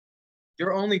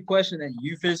 Your only question that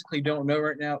you physically don't know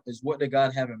right now is, what did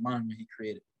God have in mind when he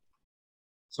created?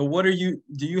 So do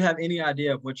you have any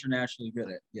idea of what you're naturally good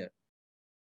at yet?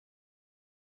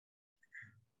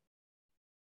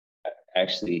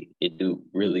 Actually, it do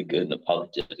really good in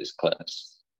apologetics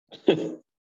class. But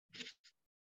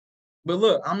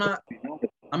look, I'm not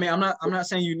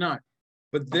saying you're not,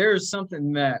 but there's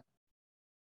something that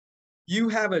you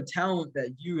have a talent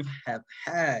that you have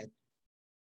had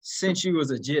since you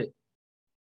was a jit,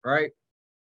 right?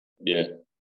 Yeah.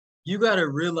 You got to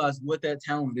realize what that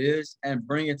talent is and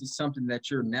bring it to something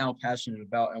that you're now passionate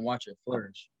about and watch it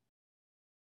flourish.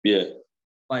 Yeah.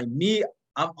 Like me,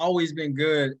 I've always been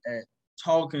good at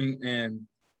talking and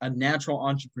a natural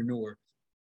entrepreneur.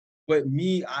 But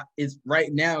me, it's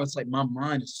right now, it's like my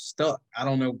mind is stuck. I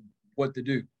don't know what to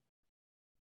do.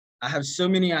 I have so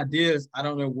many ideas, I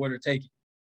don't know where to take it.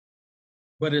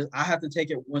 But I have to take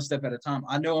it one step at a time.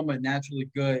 I know I'm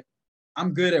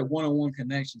good at one-on-one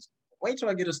connections. Wait till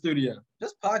I get a studio.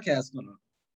 This podcast gonna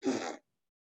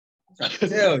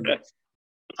tell you.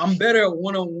 I'm better at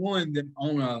one-on-one than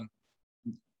on a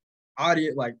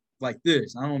audio like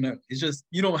this. I don't know. It's just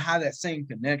you don't have that same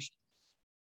connection.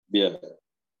 Yeah.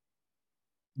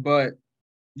 But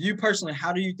you personally,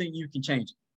 how do you think you can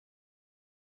change it?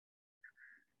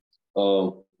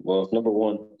 Well, number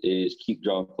one is keep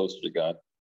drawing closer to God.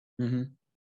 Mm-hmm.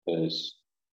 Because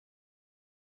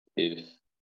if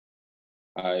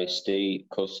I stay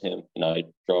close to him and I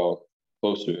draw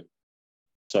closer,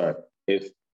 if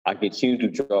I continue to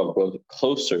draw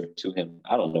closer to him,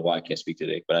 I don't know why I can't speak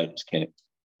today, but I just can't.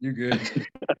 You're good.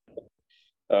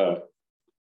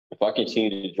 If I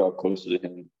continue to draw closer to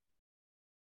him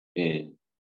and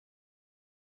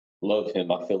love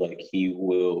him, I feel like he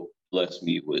will bless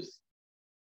me with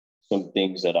some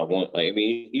things that I want. Like, I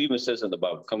mean, he even says in the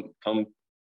Bible, come,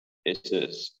 it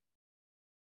says,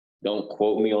 don't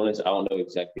quote me on this. I don't know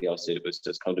exactly how I said it, but it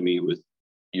says, come to me with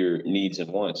your needs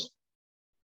and wants.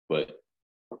 But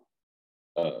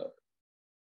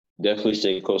definitely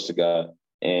stay close to God.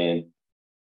 And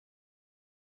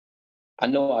I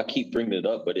know I keep bringing it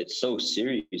up, but it's so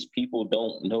serious. People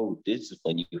don't know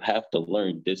discipline. You have to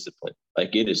learn discipline.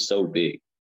 Like, it is so big.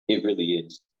 It really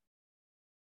is.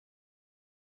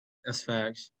 That's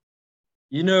facts.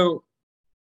 You know,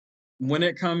 when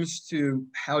it comes to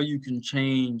how you can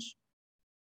change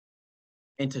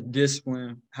into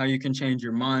discipline, how you can change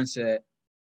your mindset,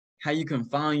 how you can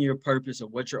find your purpose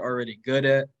of what you're already good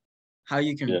at, how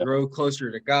you can grow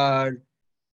closer to God,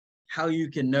 how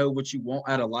you can know what you want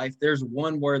out of life, there's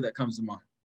one word that comes to mind.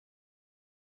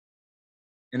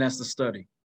 And that's the study.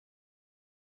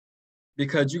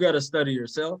 Because you got to study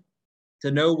yourself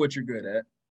to know what you're good at.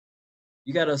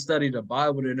 You got to study the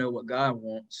Bible to know what God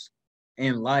wants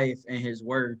in life and his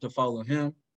word to follow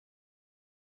him.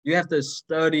 You have to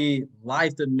study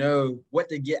life to know what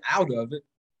to get out of it.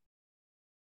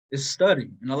 It's study.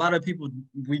 And a lot of people,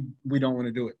 we don't want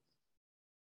to do it.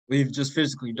 We just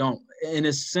physically don't. And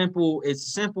it's simple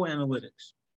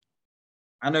analytics.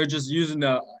 I know just using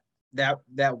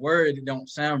that word, it don't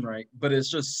sound right, but it's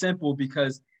just simple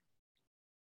because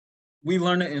we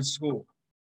learn it in school.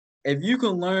 If you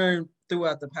can learn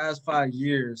throughout the past 5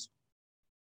 years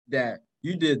that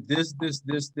you did this,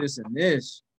 and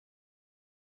this,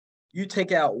 you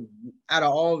take out of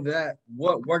all of that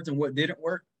what worked and what didn't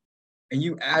work, and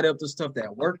you add up the stuff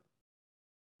that worked,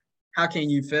 how can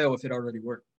you fail if it already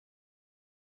worked?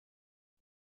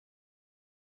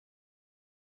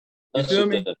 You feel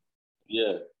me?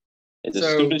 Yeah. And as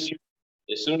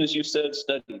soon as you said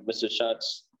study, Mr.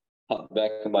 Shots popped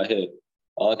back in my head.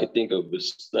 All I could think of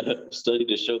was study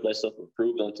to show thyself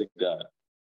approved unto God.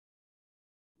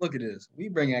 Look at this. We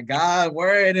bringing God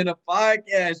word in a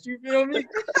podcast. You feel me?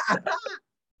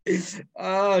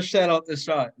 Shout out the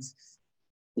Shots.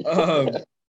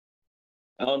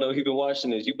 I don't know if you've been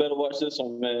watching this. You better watch this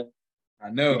one, man.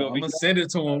 I know. I'm gonna send it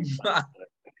to him.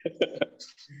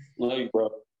 Love you,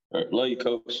 bro. Love you,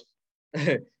 coach.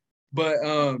 But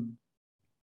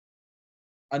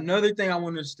another thing I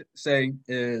want to say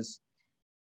is,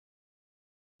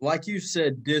 like you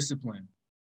said, discipline.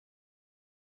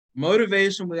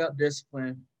 Motivation without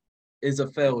discipline is a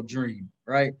failed dream,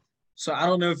 right? So I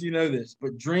don't know if you know this,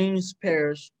 but dreams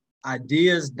perish,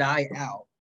 ideas die out,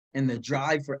 and the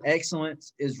drive for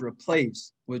excellence is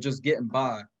replaced with just getting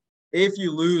by if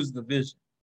you lose the vision.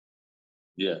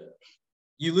 Yeah.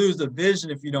 You lose the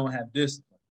vision if you don't have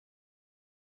discipline.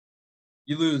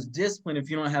 You lose discipline if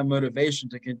you don't have motivation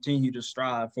to continue to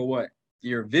strive for what?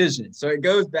 Your vision. So it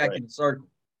goes back in the circle.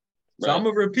 So I'm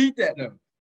going to repeat that though.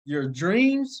 Your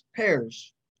dreams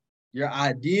perish, your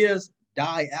ideas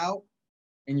die out,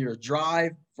 and your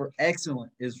drive for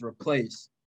excellence is replaced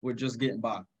with just getting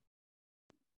by.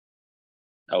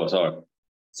 That was hard.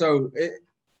 So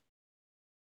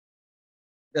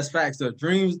that's facts though.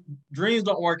 Dreams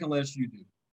don't work unless you do.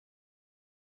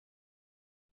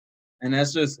 And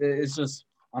it's just,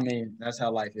 I mean, that's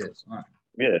how life is. All right.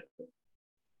 Yeah.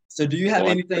 So do you have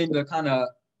anything to kind of,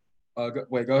 go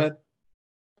ahead.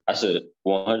 I said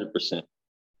 100%.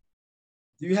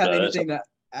 Do you have anything to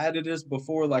add to this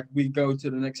before like we go to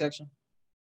the next section?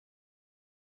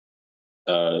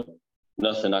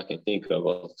 Nothing I can think of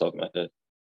off the top of my head.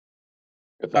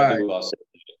 If All I right. do, I'll say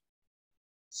it.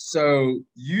 So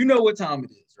you know what time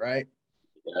it is, right?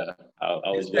 Yeah, I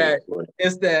was waiting for it.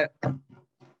 It's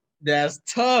that's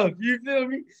tough. You feel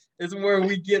me? It's where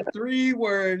we get 3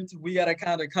 words. We got to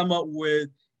kind of come up with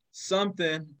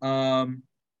something, a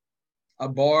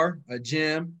bar, a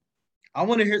gym. I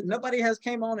want to hear, nobody has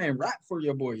came on and rap for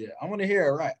your boy yet. I want to hear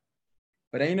a rap,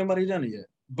 but ain't nobody done it yet.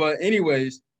 But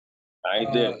anyways. I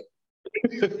ain't there.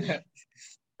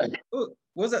 What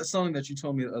was that song that you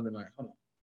told me the other night? Hold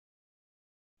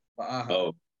on.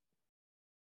 Oh.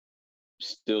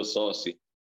 Still Saucy.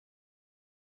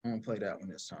 I'm going to play that one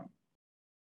this time.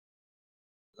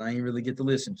 I ain't really get to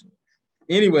listen to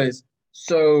it. Anyways,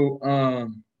 so,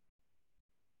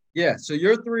 so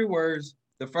your 3 words,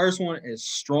 the first one is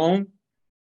strong,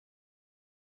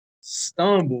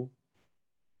 stumble,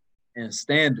 and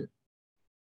standard.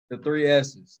 the 3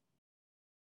 S's.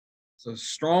 So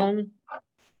strong,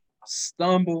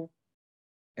 stumble,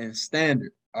 and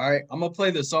standard. All right, I'm gonna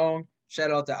play the song.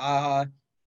 Shout out to Aha.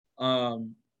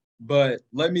 But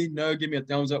let me know. Give me a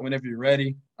thumbs up whenever you're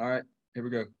ready. All right, here we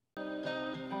go.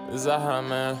 This is Aha,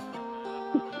 man.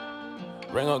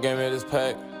 Ringo gave me this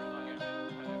pack.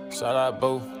 Shout out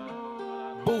Boo.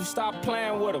 Boo, stop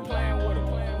playing with him.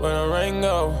 When a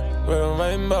Ringo, with a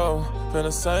rainbow,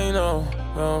 finna say no.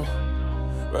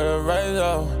 With a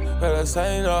rainbow, finna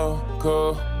say no.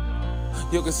 Cool.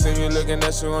 You can see me looking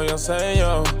at you on your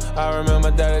Sanyo. I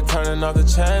remember daddy turning off the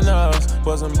channels.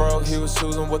 Wasn't broke, he was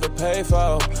choosing what to pay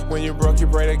for. When you broke, you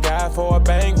pray to God for a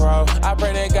bankroll. I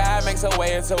pray that God makes a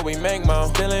way until we make more.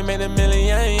 Still ain't made a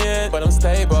million yet, but I'm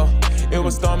stable. It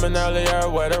was storming earlier,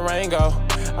 where the rain go.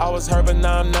 I was hurt, but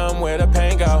now I'm numb, where the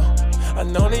pain go. I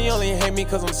know they only hate me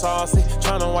cause I'm saucy,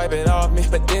 tryna wipe it off me.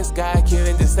 But this guy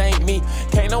kidding, this ain't me.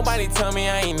 Can't nobody tell me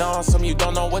I ain't awesome. You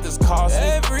don't know what this cost me.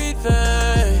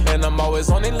 Everything. And I'm always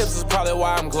on their lips, is probably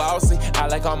why I'm glossy. I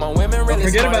like all my women really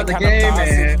forget smart about the and game, kinda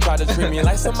bossy. man. Try to treat me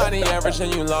like somebody average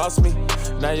and you lost me.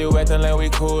 Now you acting like we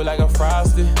cool like a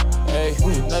Frosty. Hey,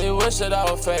 now you wish that I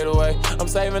would fade away. I'm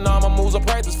saving all my moves of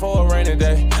practice for a rainy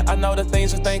day. I know the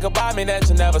things you think about me that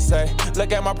you never say.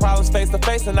 Look at my problems face to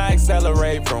face and I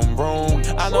accelerate. Vroom, vroom.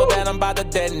 I know that I'm about to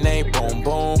detonate. Boom,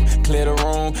 boom. Clear the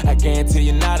room. I guarantee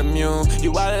you're not immune.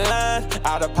 You out of line,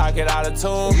 out of pocket, out of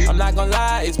tune. I'm not gonna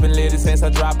lie, it's been lit since I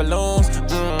dropped balloons.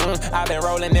 I've been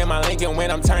rolling in my Lincoln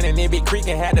when I'm turning, it be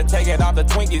creaking. Had to take it off the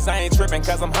Twinkies. I ain't tripping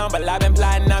cause I'm humble. I've been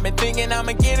plotting, I've been thinking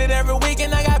I'ma get it every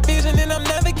weekend. I got vision and I'm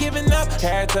never giving up.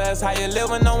 Characters, how you live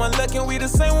when no one looking. We the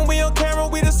same when we on camera,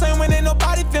 we the same when ain't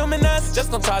nobody filming us.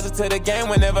 Just gon' charge it to the game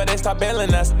whenever they start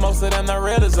billing us. Most of them not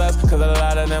real as us, cause a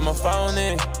lot of them are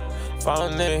phony.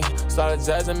 Started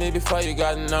judging me before you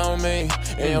got to know me.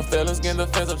 And your feelings get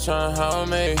defensive trying to hold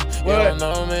me. You don't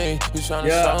know me, you trying to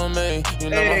show me.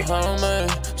 You know my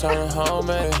homie, trying to hold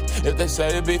me. If they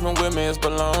say they beefing with me, it's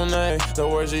baloney. The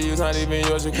words you use not even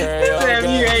yours, you carry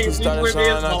over. You started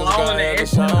showing out, just gotta have to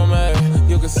show me.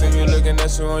 You can see me looking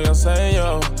at you on your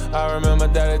Sanyo. I remember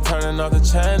daddy turning off the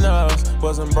channels.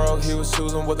 Wasn't broke, he was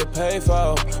choosing what to pay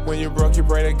for. When you broke, you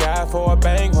pray to God for a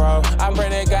bankroll. I pray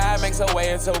that God makes a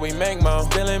way until we make more.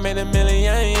 Still ain't made a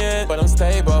million yet, but I'm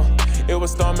stable. It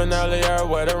was storming earlier,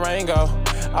 where the rain go.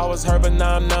 I was hurt, but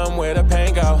now I'm numb, where the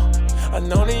pain go. I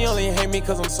know they only hate me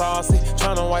cause I'm saucy,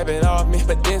 tryna wipe it off me.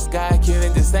 But this guy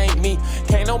kidding, this ain't me.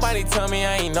 Can't nobody tell me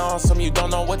I ain't awesome. You don't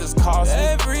know what this cost me.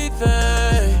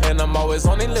 Everything. And I'm always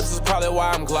on their lips, is probably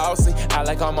why I'm glossy. I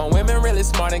like all my women really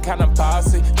smart and kinda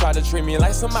bossy. Try to treat me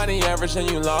like somebody average and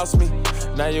you lost me.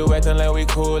 Now you acting like we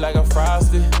cool like a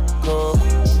Frosty. Cool.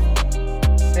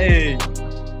 Hey,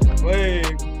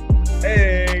 wait,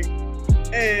 hey,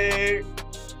 hey.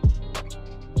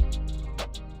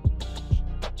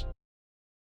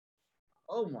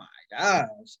 Oh my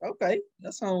gosh. Okay,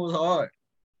 that song was hard.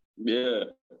 Yeah.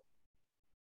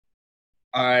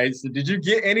 All right, so did you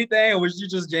get anything or was you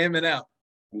just jamming out?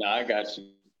 Nah, I got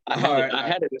you. I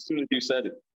had it as soon as you said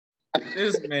it.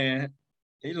 This man,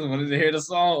 he just wanted to hear the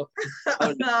song.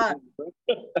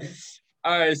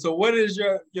 All right, so what is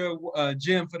your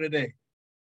gem for today?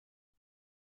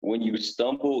 When you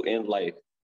stumble in life,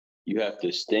 you have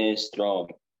to stand strong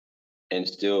and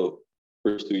still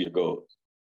pursue your goals.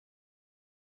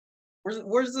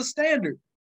 Where's the standard?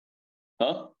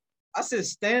 Huh? I said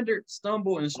standard,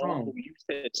 stumble, and strong. Oh, you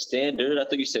said standard. I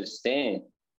thought you said stand.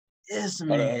 Yes,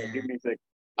 Hold on, man. give me a second.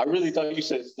 I really thought you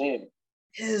said stand.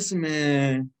 Yes,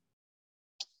 man.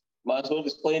 Might as well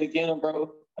just play it again,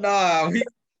 bro. Nah, he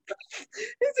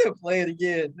said play it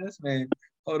again. This man.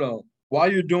 Hold on.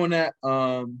 While you're doing that,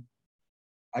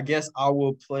 I guess I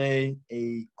will play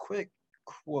a quick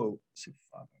quote. See if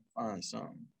I can find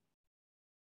something.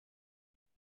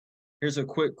 Here's a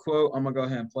quick quote. I'm gonna go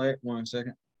ahead and play it. 1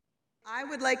 second. I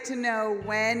would like to know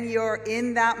when you're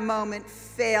in that moment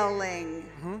failing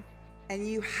and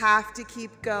you have to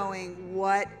keep going,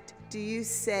 what do you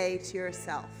say to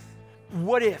yourself?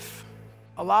 What if?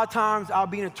 A lot of times I'll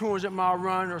be in a 200-mile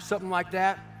run or something like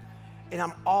that, and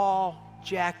I'm all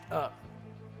jacked up.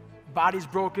 Body's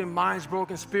broken, mind's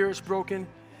broken, spirit's broken.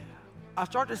 I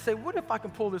start to say, what if I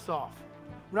can pull this off?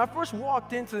 When I first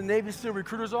walked into the Navy SEAL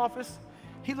recruiter's office,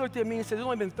 he looked at me and said, there's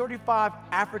only been 35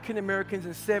 African Americans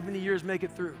in 70 years make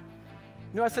it through.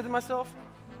 You know what I said to myself?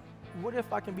 What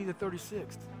if I can be the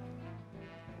 36th?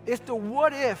 It's the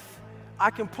what if I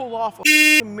can pull off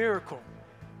a miracle.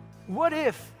 What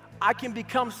if I can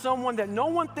become someone that no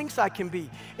one thinks I can be?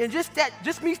 And just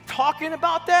me talking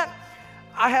about that,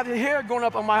 I have the hair going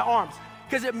up on my arms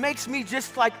because it makes me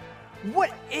just like,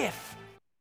 what if?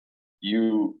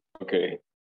 You Okay.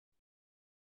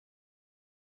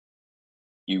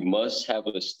 You must have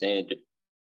a standard.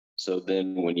 So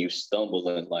then when you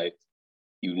stumble in life,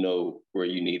 you know where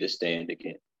you need to stand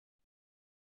again.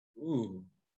 Ooh.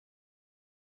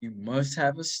 You must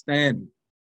have a standard.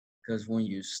 Because when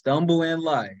you stumble in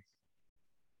life,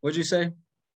 what'd you say?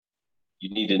 You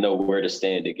need to know where to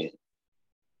stand again.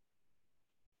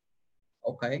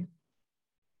 Okay.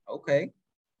 Okay.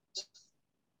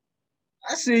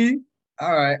 I see you.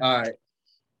 All right.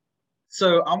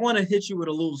 So I want to hit you with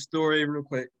a little story real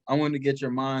quick. I want to get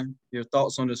your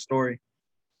thoughts on this story.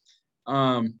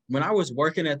 When I was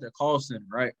working at the call center,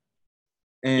 right?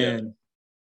 And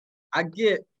I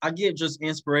get just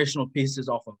inspirational pieces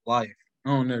off of life. I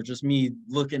don't know, just me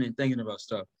looking and thinking about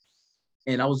stuff.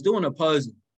 And I was doing a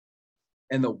puzzle.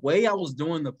 And the way I was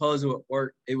doing the puzzle at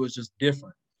work, it was just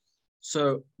different.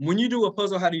 So when you do a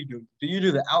puzzle, how do you do it? Do you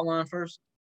do the outline first?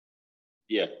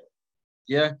 Yeah.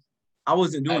 Yeah. I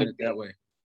wasn't doing it that way.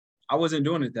 I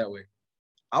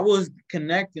was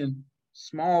connecting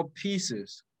small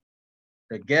pieces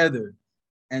together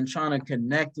and trying to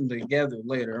connect them together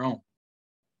later on.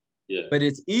 Yeah. But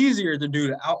it's easier to do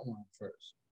the outline first.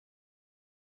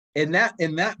 In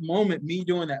that moment, me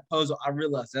doing that puzzle, I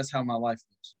realized that's how my life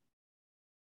is.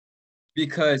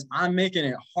 Because I'm making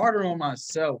it harder on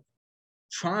myself,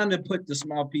 trying to put the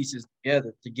small pieces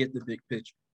together to get the big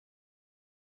picture.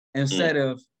 Instead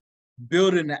of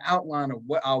building the outline of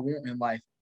what I want in life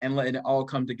and letting it all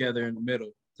come together in the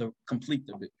middle to complete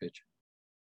the big picture.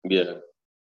 Yeah.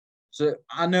 So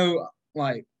I know,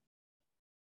 like,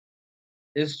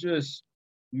 it's just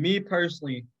me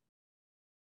personally,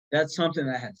 that's something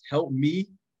that has helped me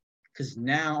because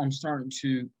now I'm starting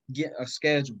to get a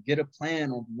schedule, get a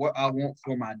plan of what I want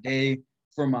for my day,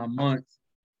 for my month.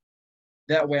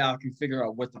 That way I can figure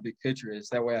out what the big picture is.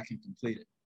 That way I can complete it.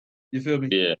 You feel me?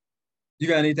 Yeah. You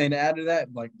got anything to add to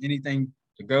that? Like anything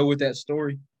to go with that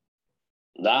story?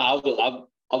 Nah,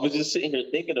 I was just sitting here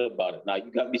thinking about it. Nah,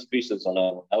 you got me speechless on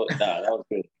that one. That was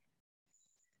good.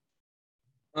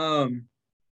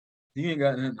 You ain't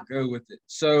got nothing to go with it.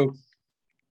 So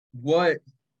what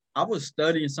I was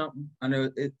studying something, I know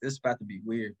it's about to be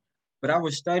weird, but I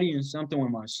was studying something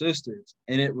with my sisters,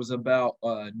 and it was about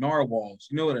narwhals.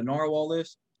 You know what a narwhal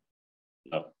is?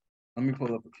 No. Let me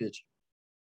pull up a picture.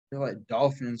 They're like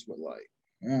dolphins with like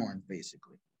horns,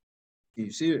 basically. Can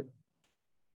you see it?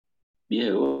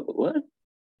 Yeah, what?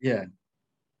 Yeah.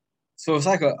 So it's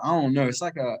like I don't know,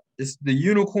 it's the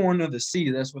unicorn of the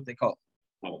sea. That's what they call it.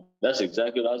 Oh, that's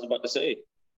exactly what I was about to say.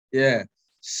 Yeah.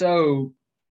 So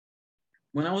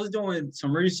when I was doing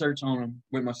some research on them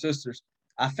with my sisters,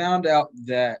 I found out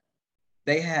that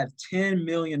they have 10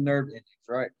 million nerve endings,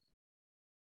 right?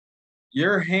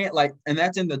 Your hand, like, and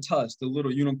that's in the tusk, the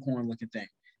little unicorn looking thing.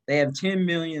 They have 10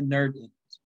 million nerve endings.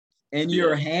 In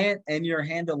your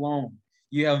hand alone,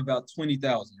 you have about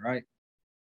 20,000, right?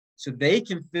 So they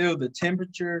can feel the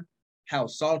temperature, how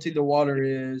salty the water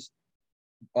is,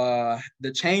 the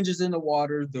changes in the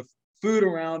water, the food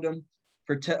around them,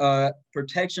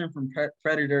 protection from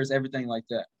predators, everything like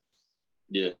that.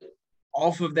 Yeah.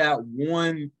 Off of that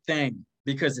one thing,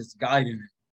 because it's guiding it.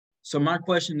 So my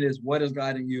question is, what is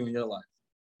guiding you in your life?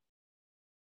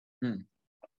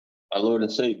 Our Lord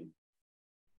and Savior.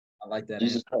 I like that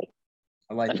Jesus answer. Christ.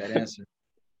 I like that answer.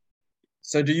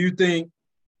 So do you think,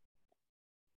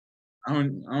 I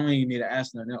don't even need to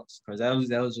ask nothing else, because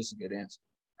that was just a good answer.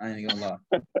 I ain't gonna lie.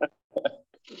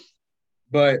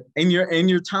 But in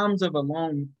your times of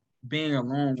being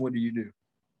alone, what do you do?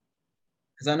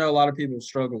 Because I know a lot of people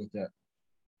struggle with that.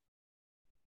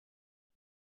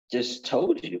 Just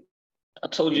told you. I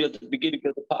told you at the beginning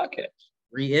of the podcast.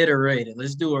 Reiterate it.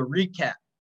 Let's do a recap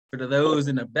for those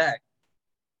in the back.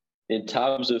 In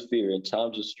times of fear, in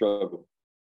times of struggle,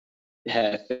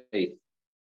 have faith.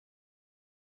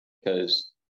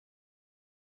 Because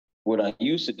what I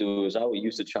used to do is I would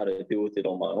used to try to deal with it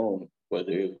on my own,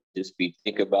 whether it would just be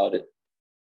think about it.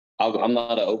 I'm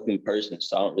not an open person,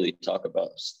 so I don't really talk about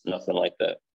nothing like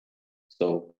that.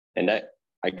 So, and that,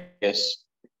 I guess,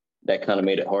 that kind of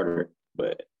made it harder.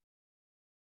 But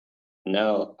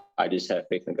now I just have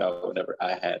faith in God whenever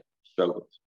I have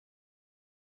struggles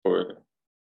or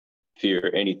fear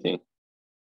or anything.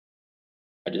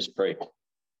 I just pray.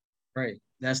 Right.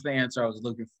 That's the answer I was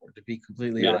looking for, to be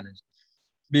completely honest.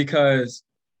 Because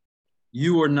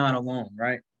you are not alone,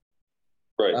 right?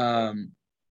 Right.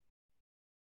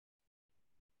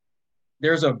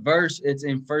 There's a verse, it's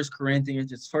in 1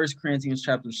 Corinthians. It's 1 Corinthians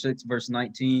chapter 6, verse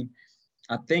 19.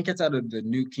 I think it's out of the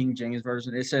New King James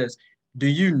Version. It says, do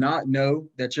you not know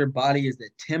that your body is the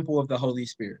temple of the Holy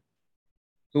Spirit,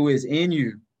 who is in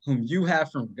you, whom you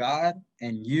have from God,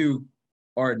 and you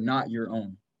are not your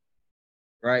own,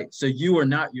 right? So you are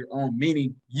not your own,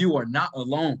 meaning you are not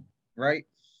alone, right?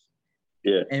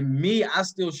 Yeah. And me, I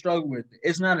still struggle with it.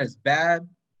 It's not as bad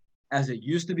as it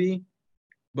used to be,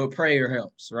 but prayer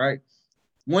helps, right?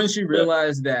 Once you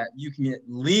realize that you can at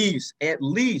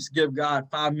least give God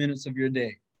 5 minutes of your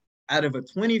day out of a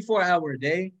 24-hour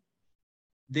day,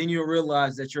 then you'll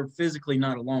realize that you're physically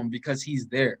not alone because he's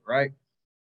there, right?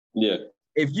 Yeah.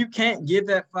 If you can't give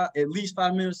that at least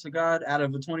 5 minutes to God out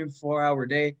of a 24-hour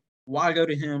day, why go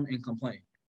to him and complain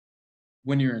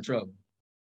when you're in trouble,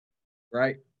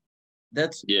 right?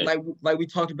 That's like we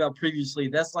talked about previously.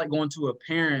 That's like going to a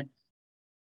parent.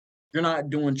 You're not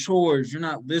doing chores, you're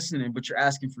not listening, but you're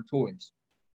asking for toys,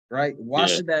 right? Why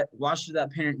should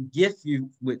that parent gift you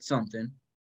with something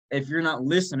if you're not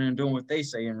listening and doing what they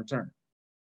say in return?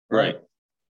 Right.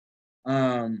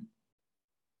 And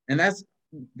that's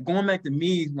going back to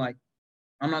me, like,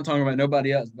 I'm not talking about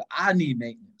nobody else, but I need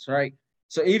maintenance, right?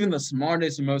 So even the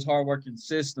smartest and most hardworking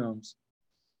systems,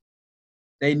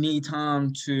 they need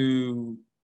time to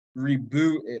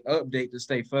reboot and update to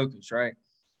stay focused, right?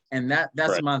 And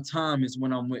that's my time is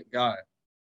when I'm with God.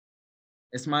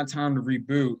 It's my time to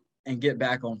reboot and get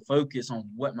back on focus on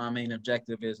what my main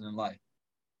objective is in life.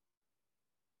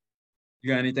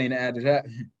 You got anything to add to that?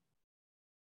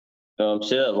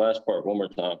 Say that last part one more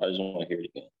time. I just want to hear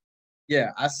it again.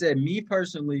 Yeah, I said me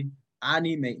personally, I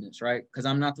need maintenance, right? Because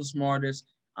I'm not the smartest.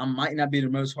 I might not be the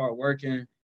most hardworking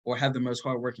or have the most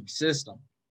hardworking system.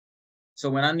 So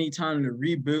when I need time to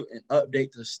reboot and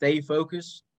update to stay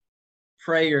focused,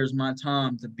 prayer is my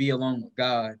time to be alone with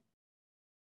God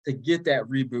to get that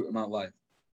reboot in my life.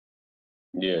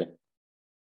 Yeah.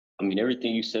 I mean,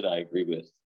 everything you said, I agree with.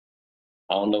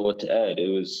 I don't know what to add.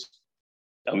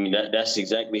 That's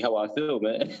exactly how I feel,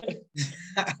 man.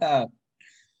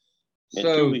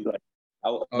 Truly,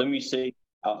 let me say,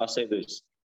 I'll say this.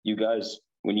 You guys,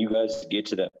 when you guys get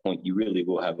to that point, you really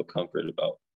will have a comfort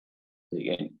about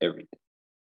everything.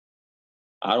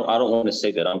 I don't want to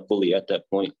say that I'm fully at that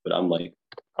point, but I'm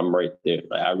right there.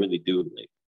 Like, I really do. Like,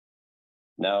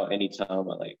 now, anytime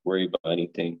I worry about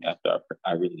anything after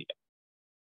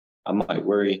I might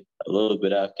worry a little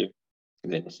bit after,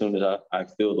 and then as soon as I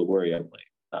feel the worry, I'm like,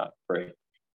 nah, pray.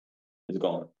 It's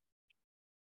gone.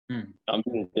 I'm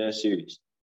being dead serious.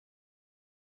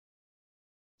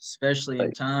 Especially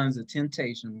in times of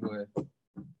temptation, boy.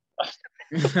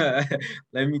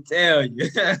 Let me tell you.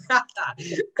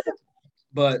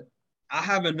 But I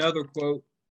have another quote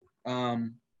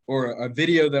or a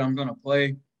video that I'm going to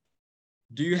play.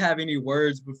 Do you have any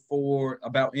words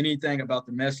about anything about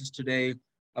the message today,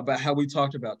 about how we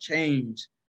talked about change,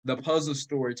 the puzzle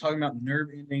story, talking about the nerve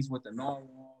endings with the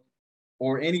narwhal,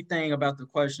 or anything about the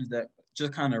questions that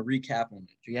just kind of recap on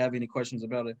it? Do you have any questions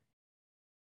about it?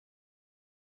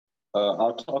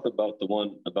 I'll talk about the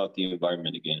one about the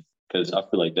environment again, because I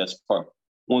feel like that's part.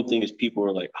 One thing is people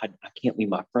are like, I can't leave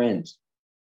my friends.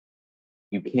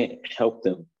 You can't help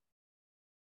them.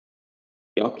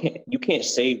 You can't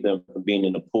save them from being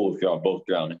in the pool if y'all both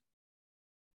drowning.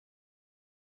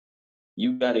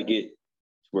 You got to get to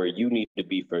where you need to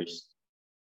be first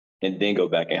and then go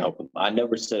back and help them. I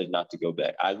never said not to go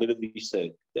back. I literally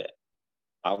said that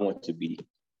I want to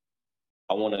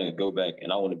go back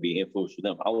and I want to be influenced with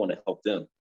them. I want to help them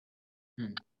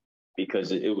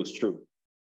because it was true.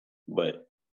 But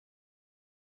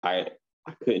I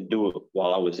couldn't do it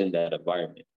while I was in that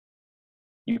environment.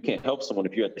 You can't help someone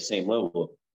if you're at the same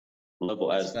level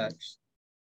as them.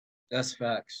 That's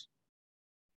facts.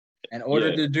 In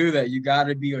order to do that, you got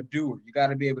to be a doer. You got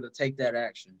to be able to take that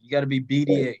action. You got to be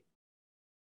BDA.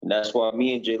 And that's why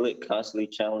me and Jay Lit constantly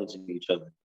challenging each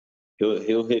other.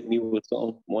 He'll hit me with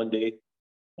something one day,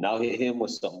 and I'll hit him with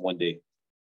something one day.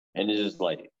 And it's just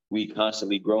like we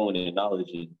constantly growing in knowledge,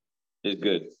 and it's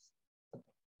good.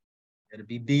 Got to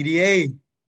be BDA.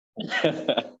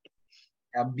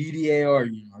 How BDA are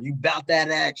you? Are you about that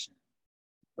action?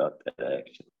 About that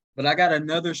action. But I got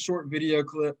another short video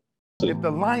clip. If the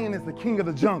lion is the king of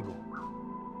the jungle,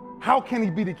 how can he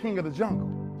be the king of the jungle?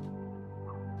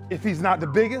 If he's not the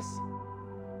biggest,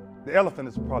 the elephant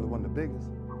is probably one of the biggest.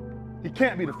 He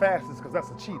can't be the fastest because that's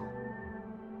a cheetah.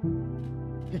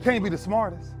 He can't be the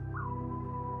smartest.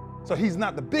 So he's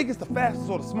not the biggest, the fastest,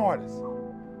 or the smartest.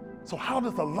 So how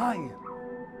does a lion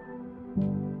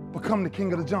become the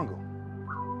king of the jungle?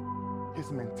 His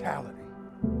mentality.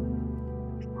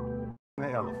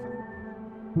 The elephant.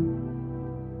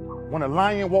 When a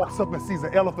lion walks up and sees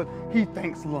an elephant, he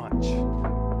thinks lunch.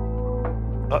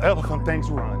 An elephant thinks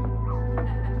run.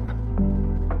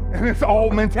 And it's all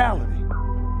mentality.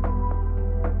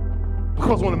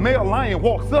 Because when a male lion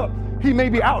walks up, he may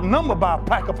be outnumbered by a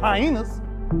pack of hyenas.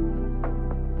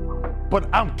 But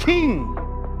I'm king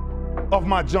of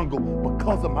my jungle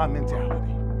because of my mentality.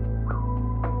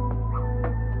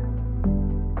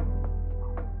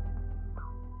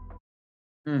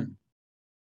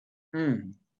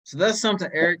 So that's something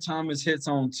Eric Thomas hits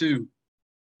on too,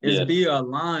 is be a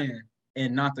lion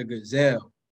and not the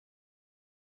gazelle.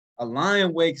 A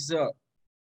lion wakes up.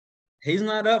 He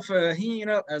ain't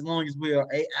up as long as we are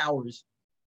 8 hours.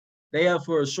 They up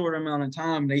for a short amount of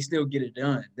time. They still get it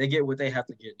done. They get what they have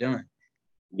to get done.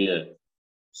 Yeah.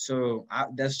 So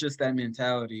that's just that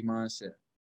mentality mindset.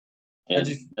 And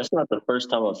that's not the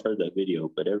first time I've heard that video,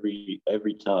 but every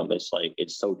time it's like,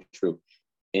 it's so true.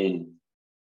 And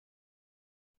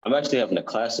I'm actually having a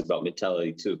class about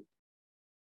mentality too.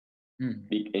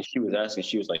 And she was asking,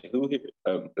 she was like, who here,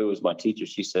 it was my teacher.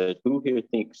 She said, who here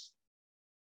thinks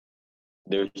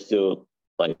they're still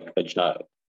like a child?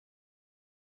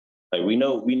 Like, we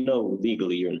know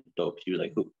legally you're an adult. She was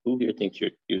like, who here thinks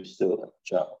you're still like a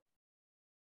child?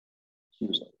 She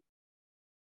was like,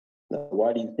 no,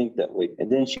 why do you think that way?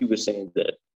 And then she was saying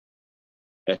that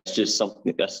that's just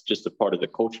a part of the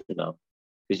culture now.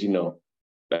 Because,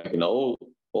 back in the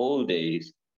old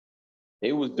days,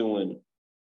 they was doing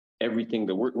everything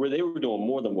where they were doing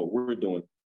more than what we're doing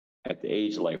at the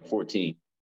age of like 14.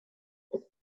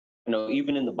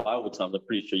 Even in the Bible times, I'm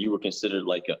pretty sure you were considered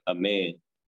like a man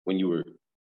when you were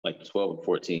like 12 or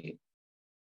 14.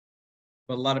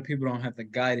 But a lot of people don't have the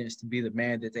guidance to be the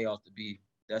man that they ought to be.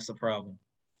 That's the problem.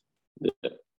 Yeah.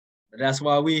 But that's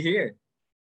why we're here.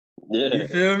 Yeah. You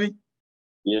feel me?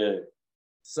 Yeah.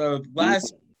 So go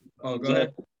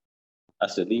ahead. I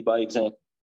said, lead by example.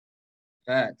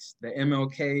 Facts. The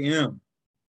MLKM.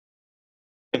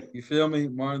 You feel me?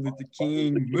 Martin Luther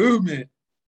King movement.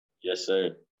 Yes,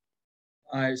 sir.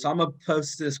 All right, so I'm going to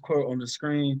post this quote on the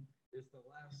screen. It's the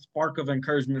last spark of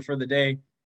encouragement for the day.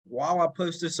 While I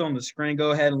post this on the screen,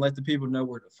 go ahead and let the people know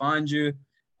where to find you,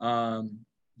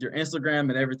 your Instagram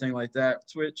and everything like that,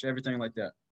 Twitch, everything like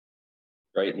that.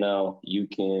 Right now, you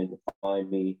can find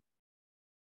me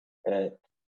at,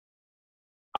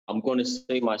 I'm going to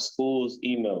say my school's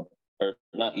email, or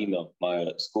not email,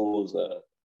 my school's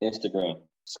Instagram,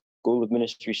 School of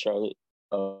Ministry Charlotte.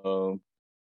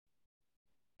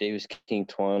 Davis King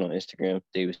Twan on Instagram,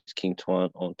 Davis King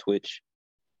Twan on Twitch,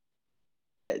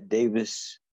 at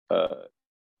Davis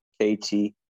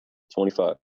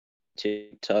KT25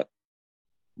 TikTok.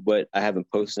 But I haven't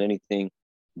posted anything.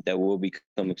 That will be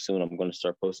coming soon. I'm going to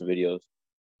start posting videos.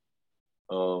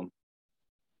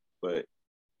 But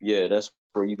yeah, that's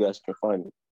where you guys can find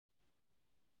me.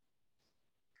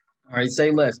 All right, say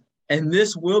less. And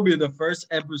this will be the first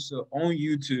episode on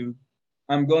YouTube.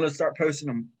 I'm going to start posting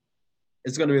them.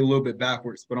 It's going to be a little bit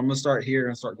backwards, but I'm going to start here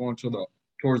and start going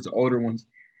towards the older ones.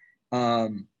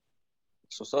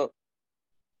 What's up?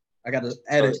 I got to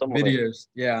edit videos.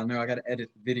 Yeah, I know. I got to edit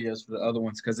videos for the other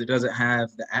ones because it doesn't have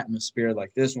the atmosphere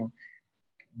like this one.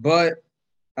 But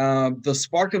the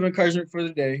spark of encouragement for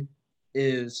the day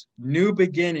is new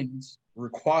beginnings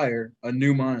require a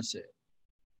new mindset.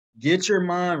 Get your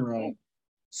mind right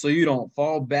so you don't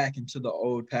fall back into the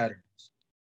old patterns.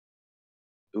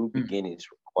 New beginnings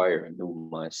require a new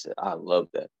mindset. I love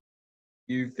that.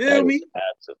 You feel me?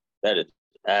 That is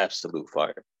absolute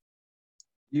fire.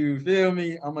 You feel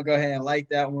me? I'm gonna go ahead and like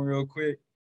that one real quick.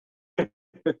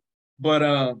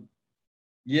 But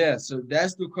yeah, so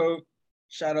that's the quote.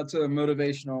 Shout out to the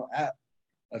motivational app.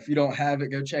 If you don't have it,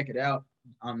 go check it out.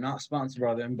 I'm not sponsored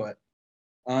by them, but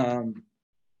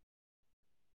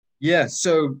yeah,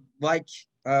 so like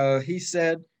he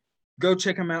said, go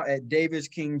check him out at Davis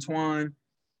King Twan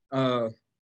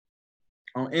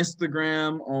on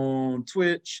Instagram, on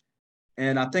Twitch,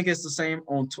 and I think it's the same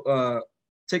on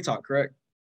TikTok, correct?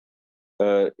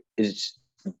 It's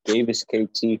Davis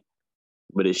KT,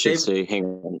 but it should say, hang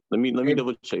on, let me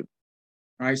double check.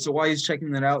 All right, so while he's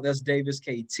checking that out, that's Davis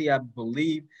KT, I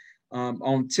believe,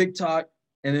 on TikTok.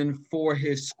 And then for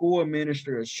his school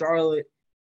administrator, Charlotte,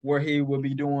 where he will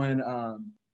be doing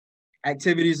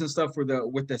activities and stuff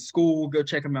with the school, go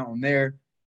check him out on there.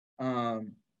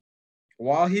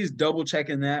 While he's double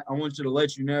checking that, I want you to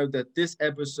let you know that this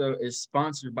episode is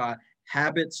sponsored by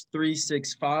Habits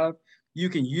 365. You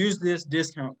can use this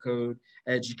discount code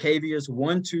at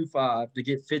Jacavius125 to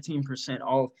get 15%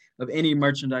 off of any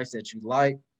merchandise that you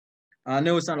like. I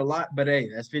know it's not a lot, but hey,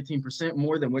 that's 15%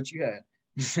 more than what you had.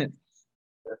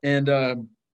 And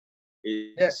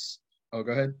yes. Oh,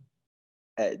 go ahead.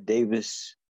 At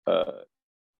Davis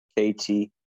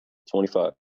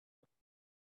KT25.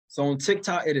 So on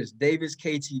TikTok, it is Davis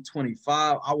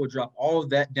KT25. I will drop all of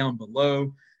that down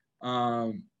below.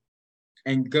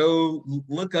 And go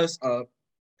look us up,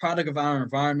 Product of Our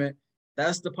Environment.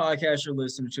 That's the podcast you're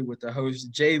listening to with the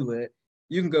host, Jay Lit.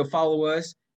 You can go follow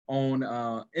us on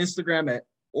Instagram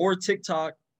or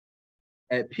TikTok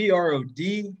at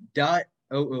prod.ooe,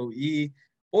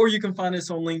 or you can find us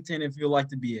on LinkedIn if you'd like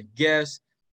to be a guest.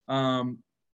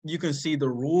 You can see the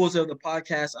rules of the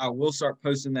podcast. I will start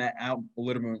posting that out a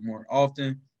little bit more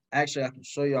often. Actually, I can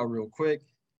show y'all real quick.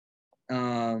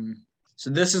 So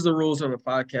this is the rules of the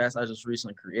podcast I just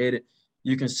recently created.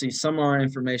 You can see some of our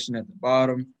information at the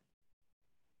bottom.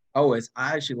 Oh,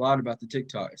 I actually lied about the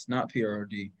TikTok. It's not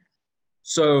PROD.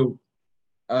 So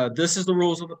this is the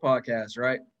rules of the podcast,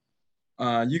 right?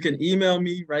 You can email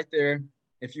me right there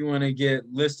if you want to get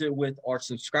listed with our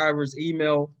subscribers'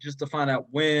 email just to find out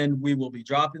when we will be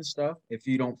dropping stuff if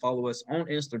you don't follow us on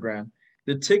Instagram.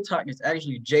 The TikTok is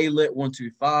actually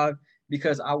JLit125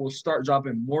 because I will start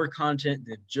dropping more content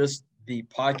than just the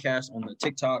podcast on the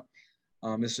TikTok.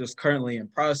 It's just currently in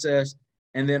process.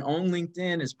 And then on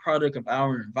LinkedIn is Product of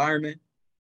Our Environment.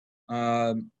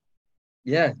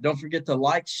 Yeah, don't forget to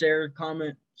like, share,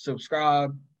 comment,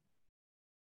 subscribe,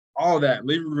 all that.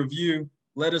 Leave a review.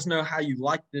 Let us know how you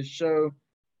like this show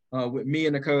with me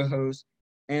and the co-host,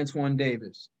 Antoine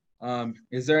Davis.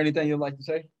 Is there anything you'd like to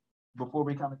say before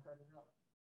we kind of cut it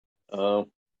out?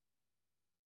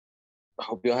 I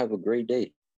hope y'all have a great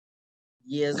day.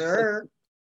 Yes, sir.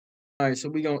 All right, so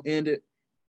we're gonna end it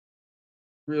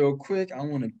real quick. I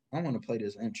wanna play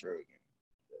this intro again.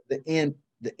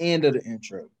 The end of the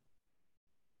intro.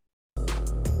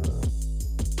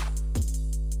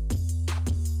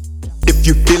 If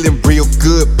you feeling real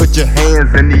good, put your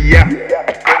hands in the air. Put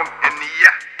 'em in the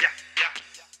air.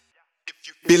 If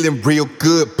you feeling real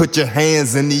good, put your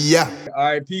hands in the air. All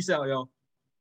right, peace out, y'all.